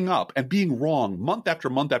fucking up and being wrong month after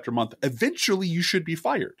month after month, eventually you should be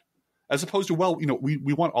fired. As opposed to, well,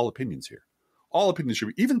 we want all opinions here. All opinions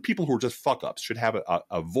should be, even people who are just fuck-ups should have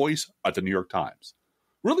a voice at the New York Times.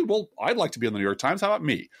 Really? Well, I'd like to be on the New York Times. How about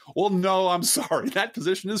me? Well, no, I'm sorry. That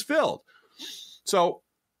position is filled. So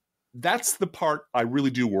that's the part I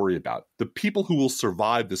really do worry about. The people who will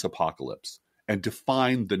survive this apocalypse and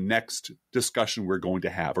define the next discussion we're going to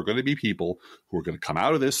have are going to be people who are going to come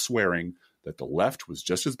out of this swearing that the left was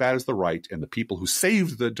just as bad as the right, and the people who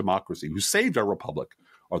saved the democracy, who saved our republic,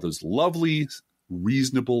 are those lovely,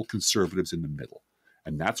 reasonable conservatives in the middle.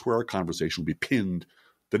 And that's where our conversation will be pinned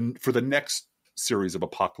for the next series of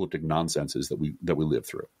apocalyptic nonsenses that we live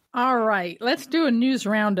through. All right. Let's do a news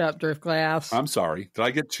roundup, Driftglass. I'm sorry. Did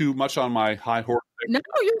I get too much on my high horse? No,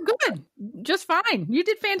 you're good. Just fine. You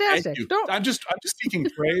did fantastic. Thank you. I'm just seeking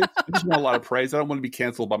praise. I just want a lot of praise. I don't want to be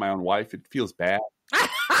canceled by my own wife. It feels bad.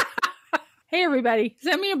 Hey, everybody.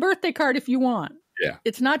 Send me a birthday card if you want. Yeah.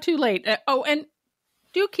 It's not too late. And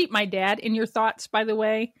do keep my dad in your thoughts, by the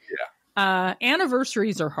way. Yeah.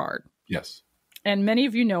 Anniversaries are hard. Yes. And many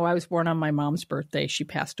of you know I was born on my mom's birthday. She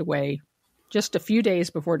passed away just a few days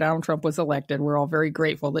before Donald Trump was elected. We're all very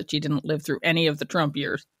grateful that she didn't live through any of the Trump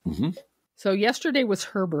years. Mm-hmm. So yesterday was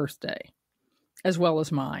her birthday, as well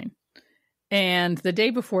as mine. And the day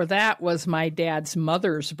before that was my dad's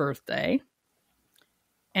mother's birthday.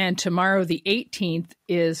 And tomorrow, the 18th,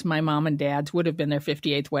 is my mom and dad's, would have been their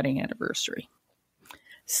 58th wedding anniversary.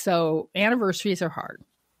 So anniversaries are hard.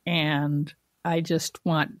 And I just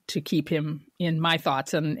want to keep him in my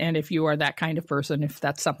thoughts. And if you are that kind of person, if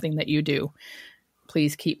that's something that you do,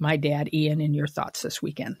 please keep my dad, Ian, in your thoughts this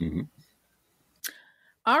weekend. Mm-hmm.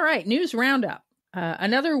 All right, news roundup.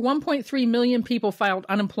 Another 1.3 million people filed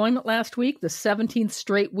unemployment last week, the 17th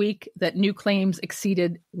straight week that new claims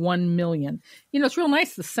exceeded 1 million. You know, it's real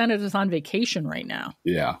nice. The Senate is on vacation right now.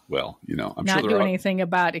 Yeah, well, I'm not sure doing anything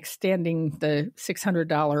about extending the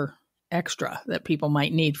 $600 extra that people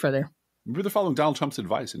might need for their. Maybe they're following Donald Trump's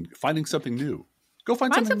advice and finding something new. Go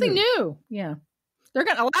find something new. Yeah, a lot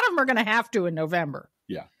of them are going to have to in November.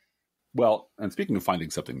 Yeah. Well, and speaking of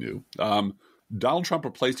finding something new, Donald Trump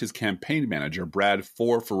replaced his campaign manager, Brad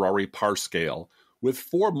Ferrari Parscale, with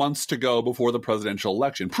 4 months to go before the presidential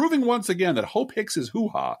election, proving once again that Hope Hicks's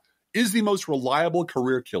hoo-ha is the most reliable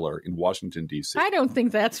career killer in Washington, D.C. I don't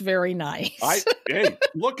think that's very nice. Hey,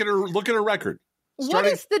 look at her record. What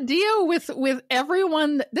is the deal with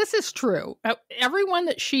everyone? This is true. Everyone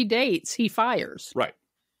that she dates, he fires. Right.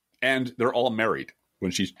 And they're all married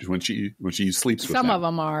when she sleeps with them. Some of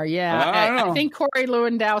them are, yeah. I think Corey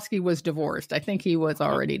Lewandowski was divorced. I think he was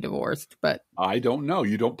already divorced, but I don't know.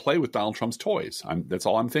 You don't play with Donald Trump's toys. That's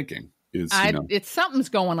all I'm thinking. It's something's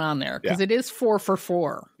going on there because it is 4 for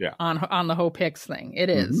 4 on the Hope Hicks thing.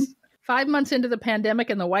 It is. Mm-hmm. 5 months into the pandemic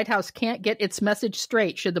and the White House can't get its message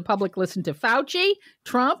straight. Should the public listen to Fauci,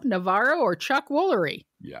 Trump, Navarro, or Chuck Woolery?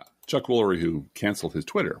 Yeah, Chuck Woolery, who canceled his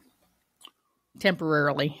Twitter.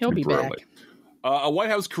 Temporarily. He'll be back. A White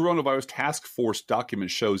House coronavirus task force document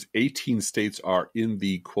shows 18 states are in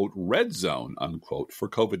the, quote, red zone, unquote, for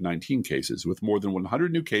COVID-19 cases, with more than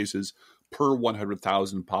 100 new cases per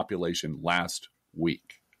 100,000 population last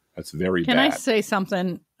week. That's very bad. Can I say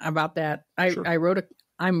something about that? Sure. I wrote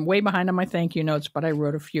I'm way behind on my thank you notes, but I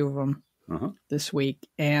wrote a few of them this week.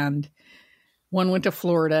 And one went to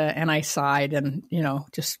Florida, and I sighed and,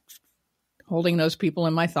 just holding those people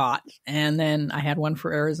in my thoughts. And then I had one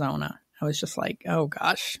for Arizona. I was just like, oh,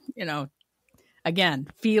 gosh, again,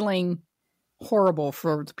 feeling horrible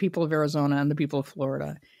for the people of Arizona and the people of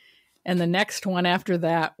Florida. And the next one after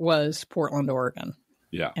that was Portland, Oregon.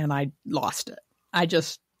 Yeah. And I lost it. I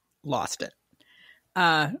just lost it.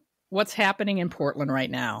 what's happening in Portland right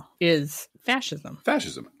now is fascism.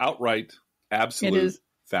 Fascism. Outright, absolute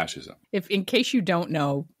fascism. In case you don't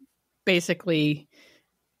know, basically,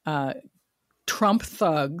 Trump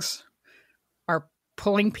thugs are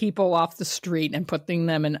pulling people off the street and putting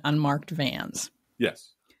them in unmarked vans.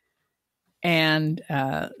 Yes. And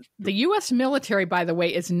the U.S. military, by the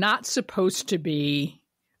way, is not supposed to be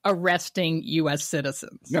arresting U.S.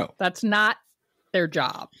 citizens. No. That's not their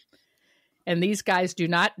job. And these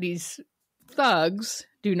thugs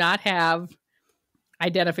do not have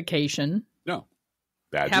identification. No.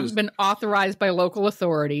 Badges. Haven't been authorized by local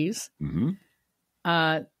authorities. Mm-hmm.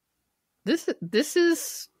 This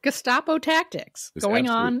is Gestapo tactics going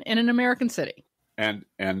on in an American city.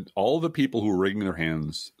 And all the people who are wringing their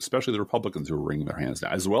hands, especially the Republicans who are wringing their hands now,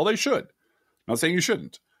 as well they should. I'm not saying you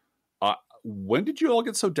shouldn't. When did you all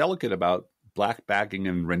get so delicate about black bagging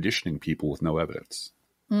and renditioning people with no evidence?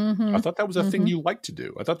 Mm-hmm. I thought that was a thing you liked to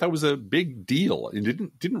do. I thought that was a big deal.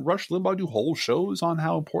 And didn't Rush Limbaugh do whole shows on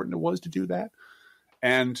how important it was to do that?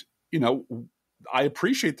 And, I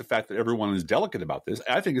appreciate the fact that everyone is delicate about this.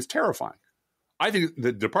 I think it's terrifying. I think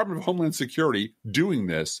the Department of Homeland Security doing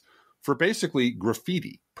this for basically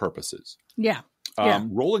graffiti purposes. Yeah.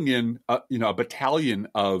 Rolling in, a battalion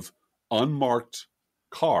of unmarked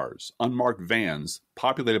cars, unmarked vans,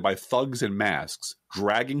 populated by thugs in masks,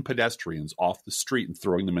 dragging pedestrians off the street and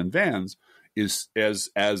throwing them in vans is, as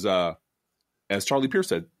Charlie Pierce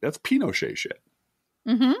said, that's Pinochet shit.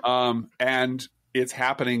 Mm-hmm. And it's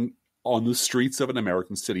happening on the streets of an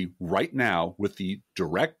American city right now with the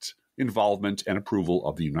direct involvement and approval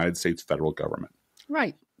of the United States federal government.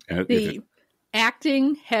 Right. And the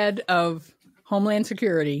acting head of Homeland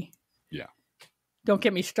Security. Yeah. Don't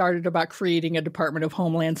get me started about creating a Department of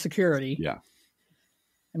Homeland Security. Yeah.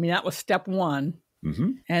 I mean, that was step one.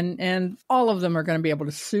 Mm-hmm. And all of them are going to be able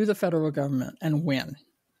to sue the federal government and win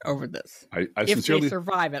over this. If they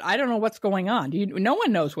survive it. I don't know what's going on. No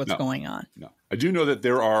one knows what's going on. No. I do know that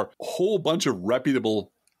there are a whole bunch of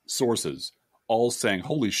reputable sources all saying,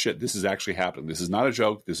 holy shit, this is actually happening. This is not a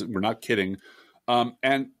joke. We're not kidding.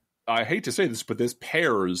 And I hate to say this, but this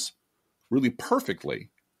pairs really perfectly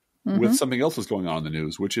with something else that's going on in the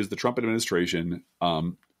news, which is the Trump administration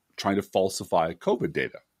trying to falsify COVID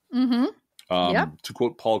data. Mm-hmm. To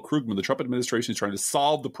quote Paul Krugman, the Trump administration is trying to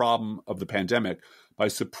solve the problem of the pandemic by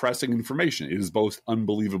suppressing information. It is both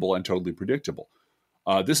unbelievable and totally predictable.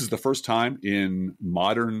 This is the first time in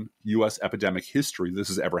modern U.S. epidemic history this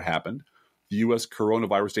has ever happened. The U.S.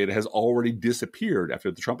 coronavirus data has already disappeared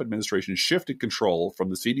after the Trump administration shifted control from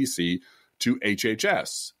the CDC to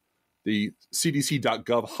HHS. The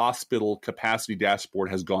CDC.gov hospital capacity dashboard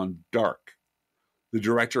has gone dark. The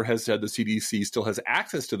director has said the CDC still has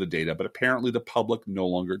access to the data, but apparently the public no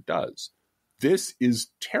longer does. This is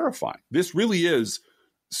terrifying. This really is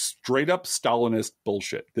straight up Stalinist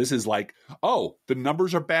bullshit. This is like, oh, the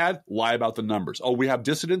numbers are bad, lie about the numbers. Oh, we have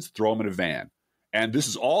dissidents, throw them in a van. And this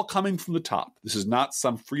is all coming from the top. This is not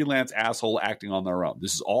some freelance asshole acting on their own.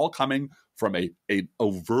 This is all coming from a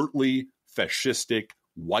overtly fascistic,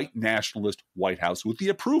 white nationalist White House with the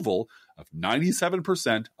approval of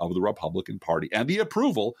 97% of the Republican Party and the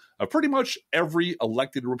approval of pretty much every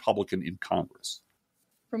elected Republican in Congress.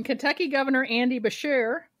 From Kentucky Governor Andy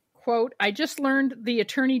Beshear, quote, I just learned the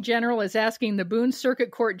Attorney General is asking the Boone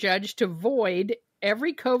Circuit Court judge to void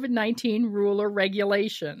every COVID-19 rule or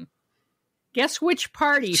regulation. Guess which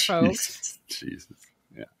party, folks? Jesus.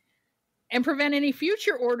 Yeah. And prevent any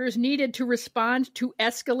future orders needed to respond to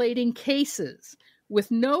escalating cases.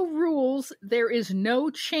 With no rules, there is no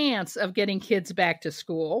chance of getting kids back to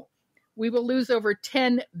school. We will lose over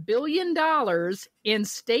 $10 billion in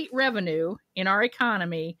state revenue in our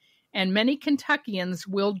economy, and many Kentuckians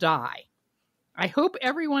will die. I hope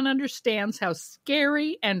everyone understands how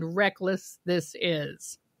scary and reckless this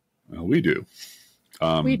is. Well, we do.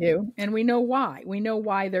 We do, and we know why. We know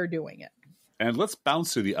why they're doing it. And let's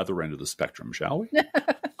bounce to the other end of the spectrum, shall we?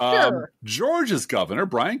 Sure. Georgia's governor,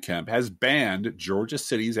 Brian Kemp, has banned Georgia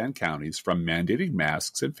cities and counties from mandating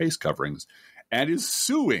masks and face coverings and is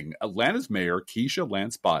suing Atlanta's mayor, Keisha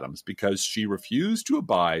Lance Bottoms, because she refused to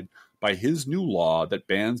abide by his new law that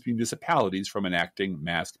bans municipalities from enacting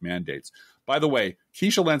mask mandates. By the way,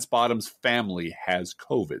 Keisha Lance Bottoms' family has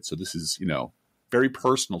COVID, so this is, very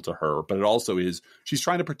personal to her, but it also is, she's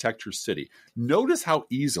trying to protect her city. Notice how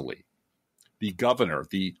easily the governor,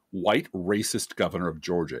 the white racist governor of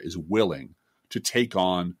Georgia, is willing to take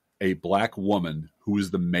on a black woman who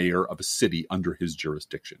is the mayor of a city under his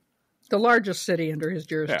jurisdiction. The largest city under his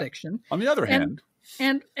jurisdiction. Yeah. On the other hand.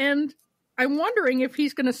 And I'm wondering if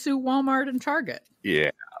he's going to sue Walmart and Target.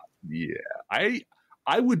 Yeah.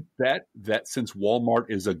 I would bet that since Walmart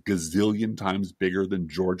is a gazillion times bigger than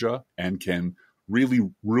Georgia and can really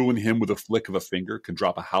ruin him with a flick of a finger, can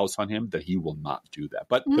drop a house on him, that he will not do that.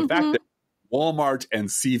 But the fact that Walmart and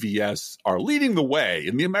CVS are leading the way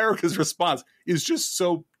in the America's response is just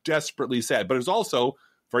so desperately sad. But it's also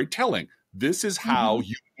very telling. This is how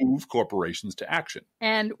you move corporations to action.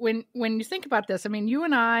 And when you think about this, I mean, you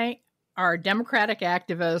and I are Democratic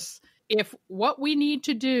activists. If what we need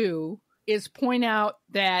to do is point out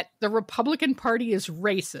that the Republican Party is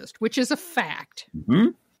racist, which is a fact,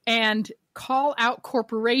 and call out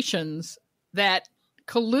corporations that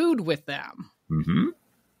collude with them.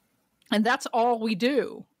 And that's all we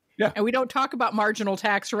do. Yeah. And we don't talk about marginal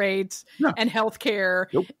tax rates and health care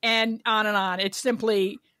and on and on. It's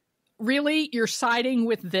simply, really, you're siding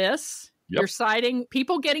with this. You're siding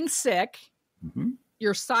people getting sick.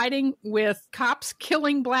 You're siding with cops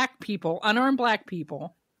killing black people, unarmed black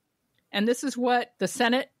people. And this is what the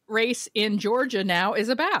Senate race in Georgia now is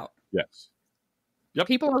about. Yes. Yep.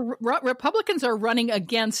 Republicans are running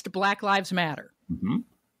against Black Lives Matter.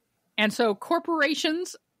 And so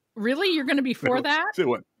corporations, really, you're going to be for that?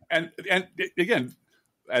 And again,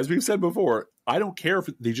 as we've said before, I don't care if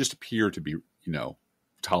they just appear to be,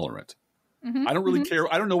 tolerant. I don't really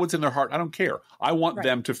care. I don't know what's in their heart. I don't care. I want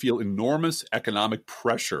them to feel enormous economic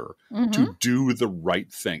pressure to do the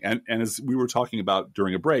right thing. And as we were talking about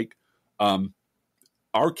during a break,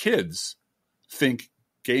 our kids think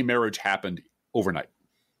gay marriage happened overnight.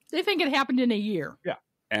 They think it happened in a year. Yeah.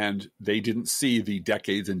 And they didn't see the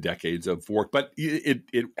decades and decades of work. But it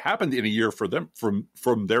happened in a year for them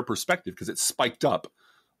from their perspective, because it spiked up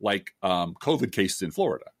like COVID cases in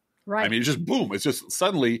Florida. Right. I mean, it's just boom. It's just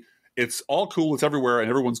suddenly it's all cool. It's everywhere and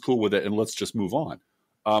everyone's cool with it. And let's just move on,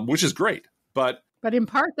 which is great. But in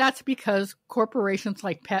part, that's because corporations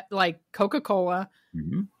like Coca-Cola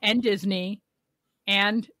and Disney,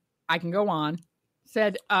 and I can go on,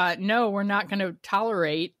 said, no, we're not going to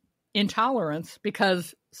tolerate intolerance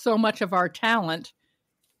because so much of our talent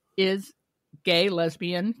is gay,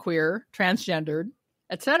 lesbian, queer, transgendered,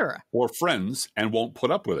 etc. Or friends, and won't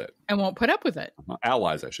put up with it.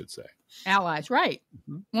 Allies, I should say. Allies, right.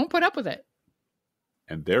 Won't put up with it.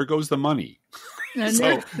 And there goes the money. And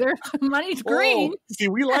there's the money's green. See,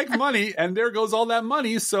 we like money, and there goes all that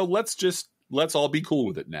money. So let's all be cool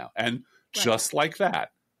with it now. And just like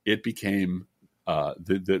that, it became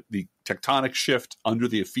the tectonic shift under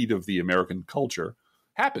the feet of the American culture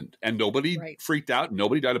happened, and nobody freaked out.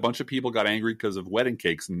 Nobody died. A bunch of people got angry because of wedding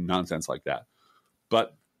cakes and nonsense like that.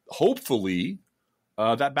 But hopefully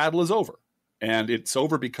that battle is over, and it's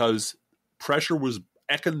over because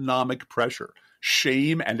economic pressure,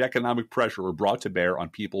 shame and economic pressure were brought to bear on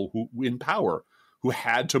people who in power who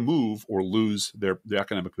had to move or lose their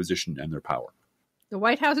economic position and their power. The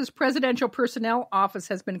White House's Presidential Personnel Office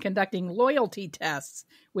has been conducting loyalty tests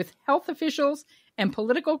with health officials and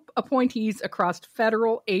political appointees across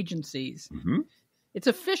federal agencies. It's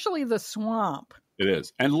officially the swamp. It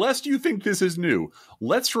is. And lest you think this is new,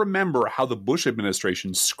 let's remember how the Bush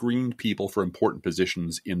administration screened people for important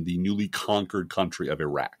positions in the newly conquered country of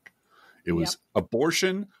Iraq. It was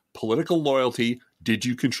abortion, political loyalty. Did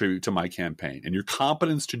you contribute to my campaign? And your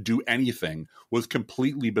competence to do anything was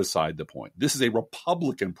completely beside the point. This is a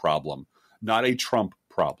Republican problem, not a Trump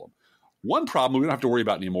problem. One problem we don't have to worry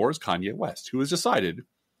about anymore is Kanye West, who has decided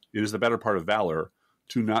it is the better part of valor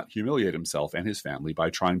to not humiliate himself and his family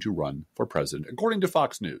by trying to run for president, according to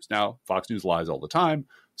Fox News. Now, Fox News lies all the time,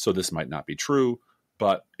 so this might not be true,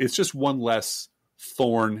 but it's just one less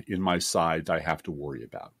thorn in my side that I have to worry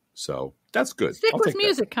about. So that's good. Stick with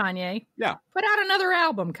music, Kanye. Yeah. Put out another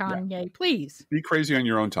album, Kanye, please. Be crazy on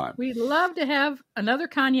your own time. We'd love to have another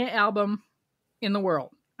Kanye album in the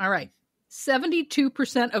world. All right.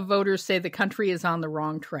 72% of voters say the country is on the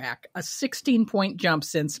wrong track, a 16-point jump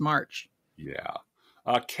since March. Yeah.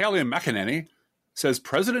 Kelly McEnany says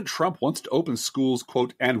President Trump wants to open schools,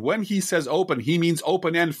 quote, and when he says open, he means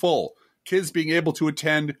open and full. Kids being able to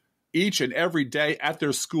attend each and every day at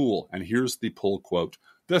their school. And here's the pull quote.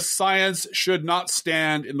 The science should not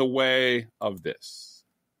stand in the way of this.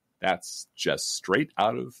 That's just straight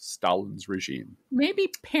out of Stalin's regime. Maybe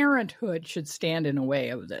parenthood should stand in the way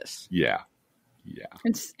of this. Yeah.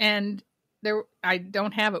 And there, I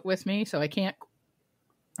don't have it with me, so I can't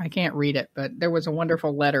read it. But there was a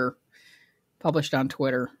wonderful letter published on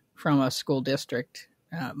Twitter from a school district,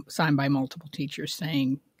 signed by multiple teachers,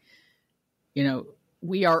 saying,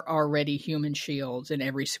 we are already human shields in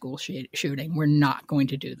every school shooting. We're not going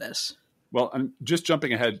to do this. Well, I'm just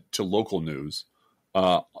jumping ahead to local news.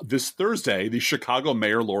 This Thursday, the Chicago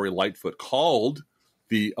Mayor Lori Lightfoot called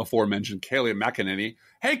the aforementioned Kayleigh McEnany,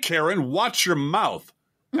 "Hey, Karen, watch your mouth,"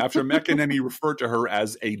 after McEnany referred to her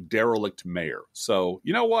as a derelict mayor. So,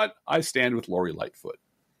 you know what? I stand with Lori Lightfoot.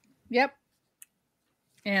 Yep.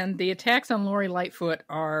 And the attacks on Lori Lightfoot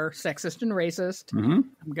are sexist and racist. Mm-hmm.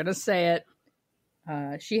 I'm going to say it.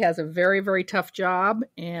 She has a very, very tough job,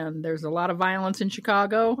 and there's a lot of violence in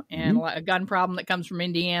Chicago and a gun problem that comes from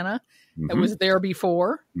Indiana that was there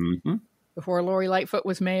before Lori Lightfoot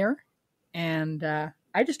was mayor. And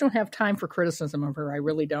I just don't have time for criticism of her. I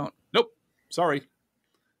really don't. Nope. Sorry.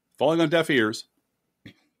 Falling on deaf ears.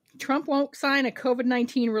 Trump won't sign a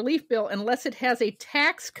COVID-19 relief bill unless it has a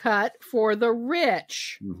tax cut for the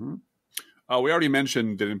rich. Mm-hmm. We already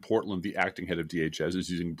mentioned that in Portland, the acting head of DHS is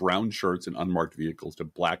using brown shirts and unmarked vehicles to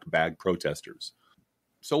black bag protesters.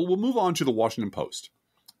 So we'll move on to the Washington Post,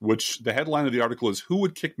 which the headline of the article is, "Who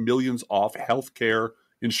would kick millions off health care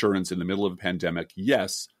insurance in the middle of a pandemic?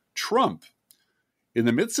 Yes, Trump." In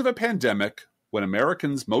the midst of a pandemic, when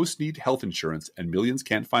Americans most need health insurance and millions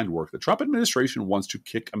can't find work, the Trump administration wants to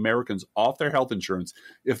kick Americans off their health insurance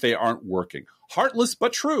if they aren't working. Heartless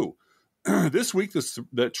but true. This week,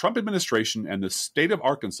 the Trump administration and the state of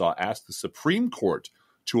Arkansas asked the Supreme Court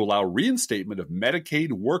to allow reinstatement of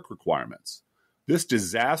Medicaid work requirements. This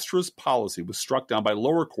disastrous policy was struck down by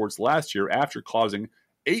lower courts last year after causing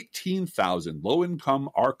 18,000 low-income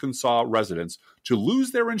Arkansas residents to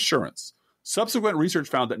lose their insurance. Subsequent research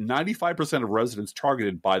found that 95% of residents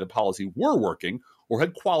targeted by the policy were working or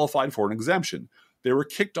had qualified for an exemption. They were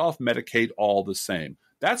kicked off Medicaid all the same.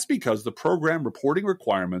 That's because the program reporting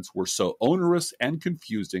requirements were so onerous and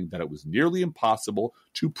confusing that it was nearly impossible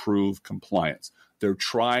to prove compliance. They're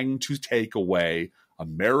trying to take away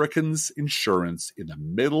Americans' insurance in the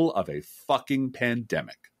middle of a fucking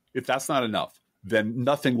pandemic. If that's not enough, then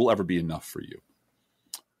nothing will ever be enough for you.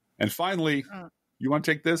 And finally, you want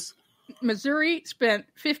to take this? Missouri spent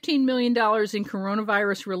 $15 million in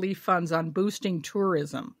coronavirus relief funds on boosting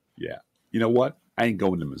tourism. Yeah. You know what? I ain't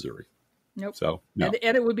going to Missouri. Nope. So, no.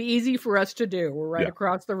 And it would be easy for us to do. We're right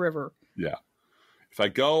across the river. Yeah. If I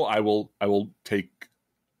go, I will take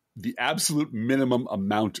the absolute minimum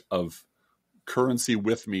amount of currency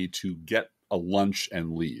with me to get a lunch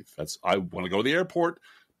and leave. I want to go to the airport,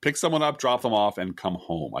 pick someone up, drop them off, and come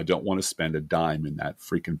home. I don't want to spend a dime in that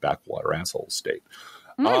freaking backwater asshole state.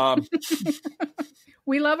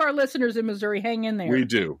 We love our listeners in Missouri. Hang in there. We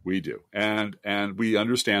do. And we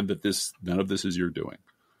understand that none of this is your doing.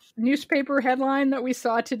 Newspaper headline that we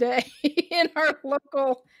saw today in our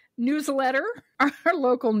local newsletter, our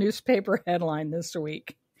local newspaper headline this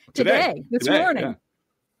week. Today, this morning. Yeah.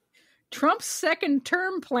 Trump's second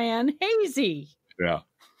term plan hazy. Yeah.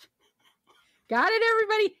 Got it,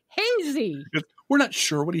 everybody? Hazy. We're not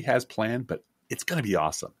sure what he has planned, but it's going to be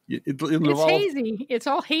awesome. It's hazy. It's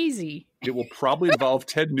all hazy. It will probably involve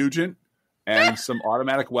Ted Nugent and some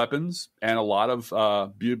automatic weapons and a lot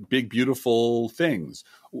of big, beautiful things.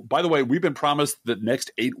 By the way, we've been promised that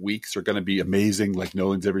next 8 weeks are going to be amazing, like no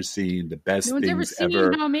one's ever seen, the best things ever. No one's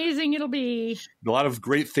ever seen how amazing it'll be. A lot of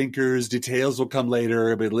great thinkers. Details will come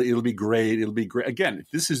later, but it'll be great. It'll be great. Again,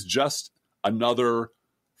 this is just another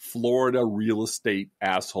Florida real estate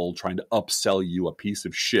asshole trying to upsell you a piece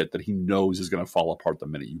of shit that he knows is going to fall apart the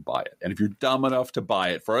minute you buy it. And if you're dumb enough to buy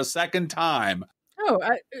it for a second time.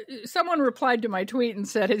 Someone replied to my tweet and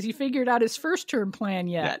said, has he figured out his first term plan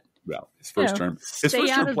yet? Yeah, well, his first term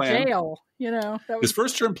plan. Jail, his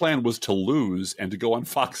first term plan was to lose and to go on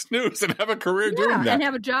Fox News and have a career doing that. And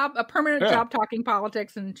have a permanent job talking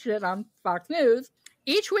politics and shit on Fox News.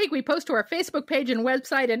 Each week we post to our Facebook page and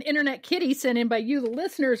website an Internet Kitty sent in by you, the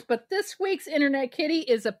listeners, but this week's Internet Kitty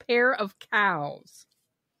is a pair of cows.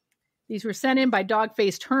 These were sent in by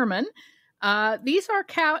Dog-Faced Herman. These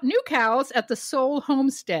are new cows at the Soul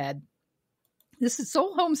Homestead.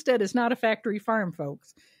 Soul Homestead is not a factory farm,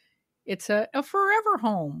 folks. It's a forever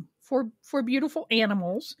home for beautiful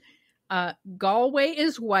animals. Galway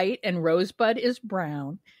is white and Rosebud is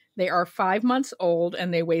brown. They are 5 months old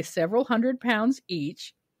and they weigh several hundred pounds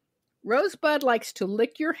each. Rosebud likes to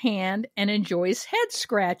lick your hand and enjoys head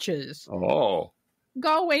scratches. Oh.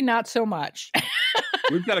 Galway, not so much.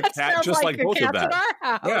 We've got a cat just like both of that.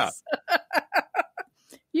 At our house. Yeah.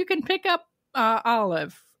 You can pick up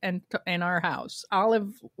Olive in our house.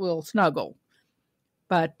 Olive will snuggle.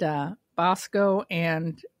 But Bosco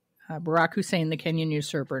and Barack Hussein, the Kenyan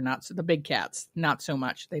usurper, the big cats, not so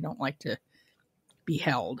much. They don't like to be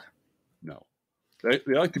held. No. They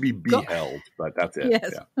like to be beheld, but that's it.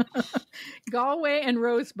 Yes. Yeah. Galway and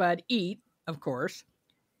Rosebud eat, of course,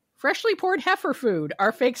 freshly poured heifer food,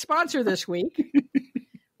 our fake sponsor this week.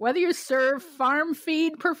 Whether you serve farm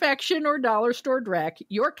feed perfection or dollar store dreck,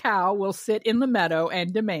 your cow will sit in the meadow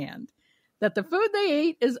and demand that the food they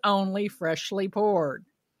eat is only freshly poured.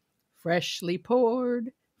 Freshly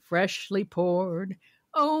poured, freshly poured.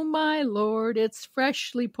 Oh, my Lord, it's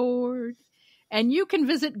freshly poured. And you can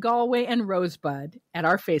visit Galway and Rosebud at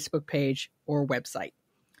our Facebook page or website.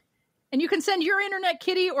 And you can send your internet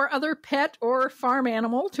kitty or other pet or farm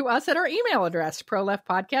animal to us at our email address,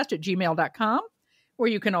 proleftpodcast@gmail.com, where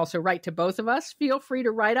you can also write to both of us. Feel free to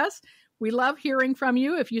write us. We love hearing from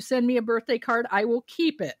you. If you send me a birthday card, I will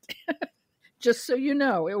keep it. Just so you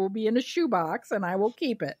know, it will be in a shoebox and I will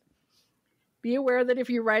keep it. Be aware that if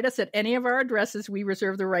you write us at any of our addresses, we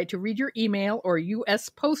reserve the right to read your email or U.S.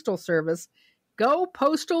 Postal Service. Go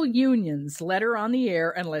Postal Union's letter on the air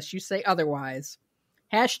unless you say otherwise.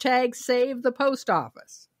 Hashtag save the post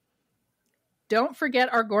office. Don't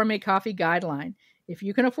forget our gourmet coffee guideline. If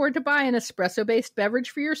you can afford to buy an espresso-based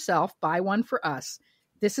beverage for yourself, buy one for us.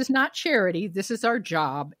 This is not charity. This is our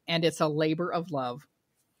job, and it's a labor of love.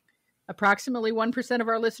 Approximately 1% of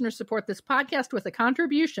our listeners support this podcast with a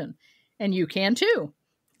contribution, and you can too.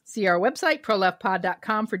 See our website,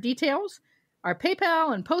 proleftpod.com, for details. Our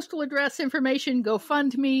PayPal and postal address information,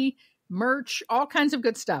 GoFundMe, merch, all kinds of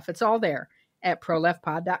good stuff. It's all there at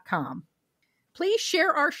proleftpod.com. Please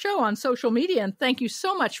share our show on social media, and thank you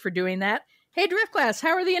so much for doing that. Hey, Driftglass, how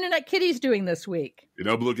are the Internet Kitties doing this week? You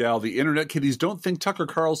know, Bluegal, the Internet Kitties don't think Tucker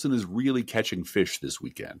Carlson is really catching fish this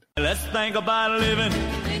weekend. Let's think about living.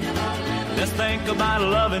 Let's think about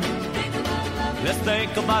loving. Let's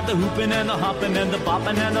think about the hooping and the hopping and the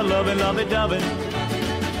bopping and the loving, lovey-dovey.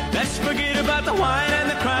 Let's forget about the whine and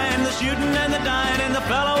the crying, the shooting and the dying, and the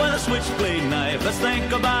fellow with a switchblade knife. Let's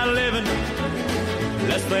think about living.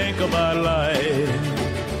 Let's think about life.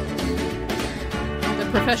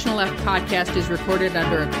 The Professional Left podcast is recorded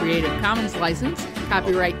under a Creative Commons license.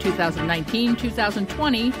 Copyright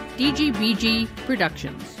 2019-2020, DGBG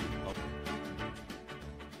Productions.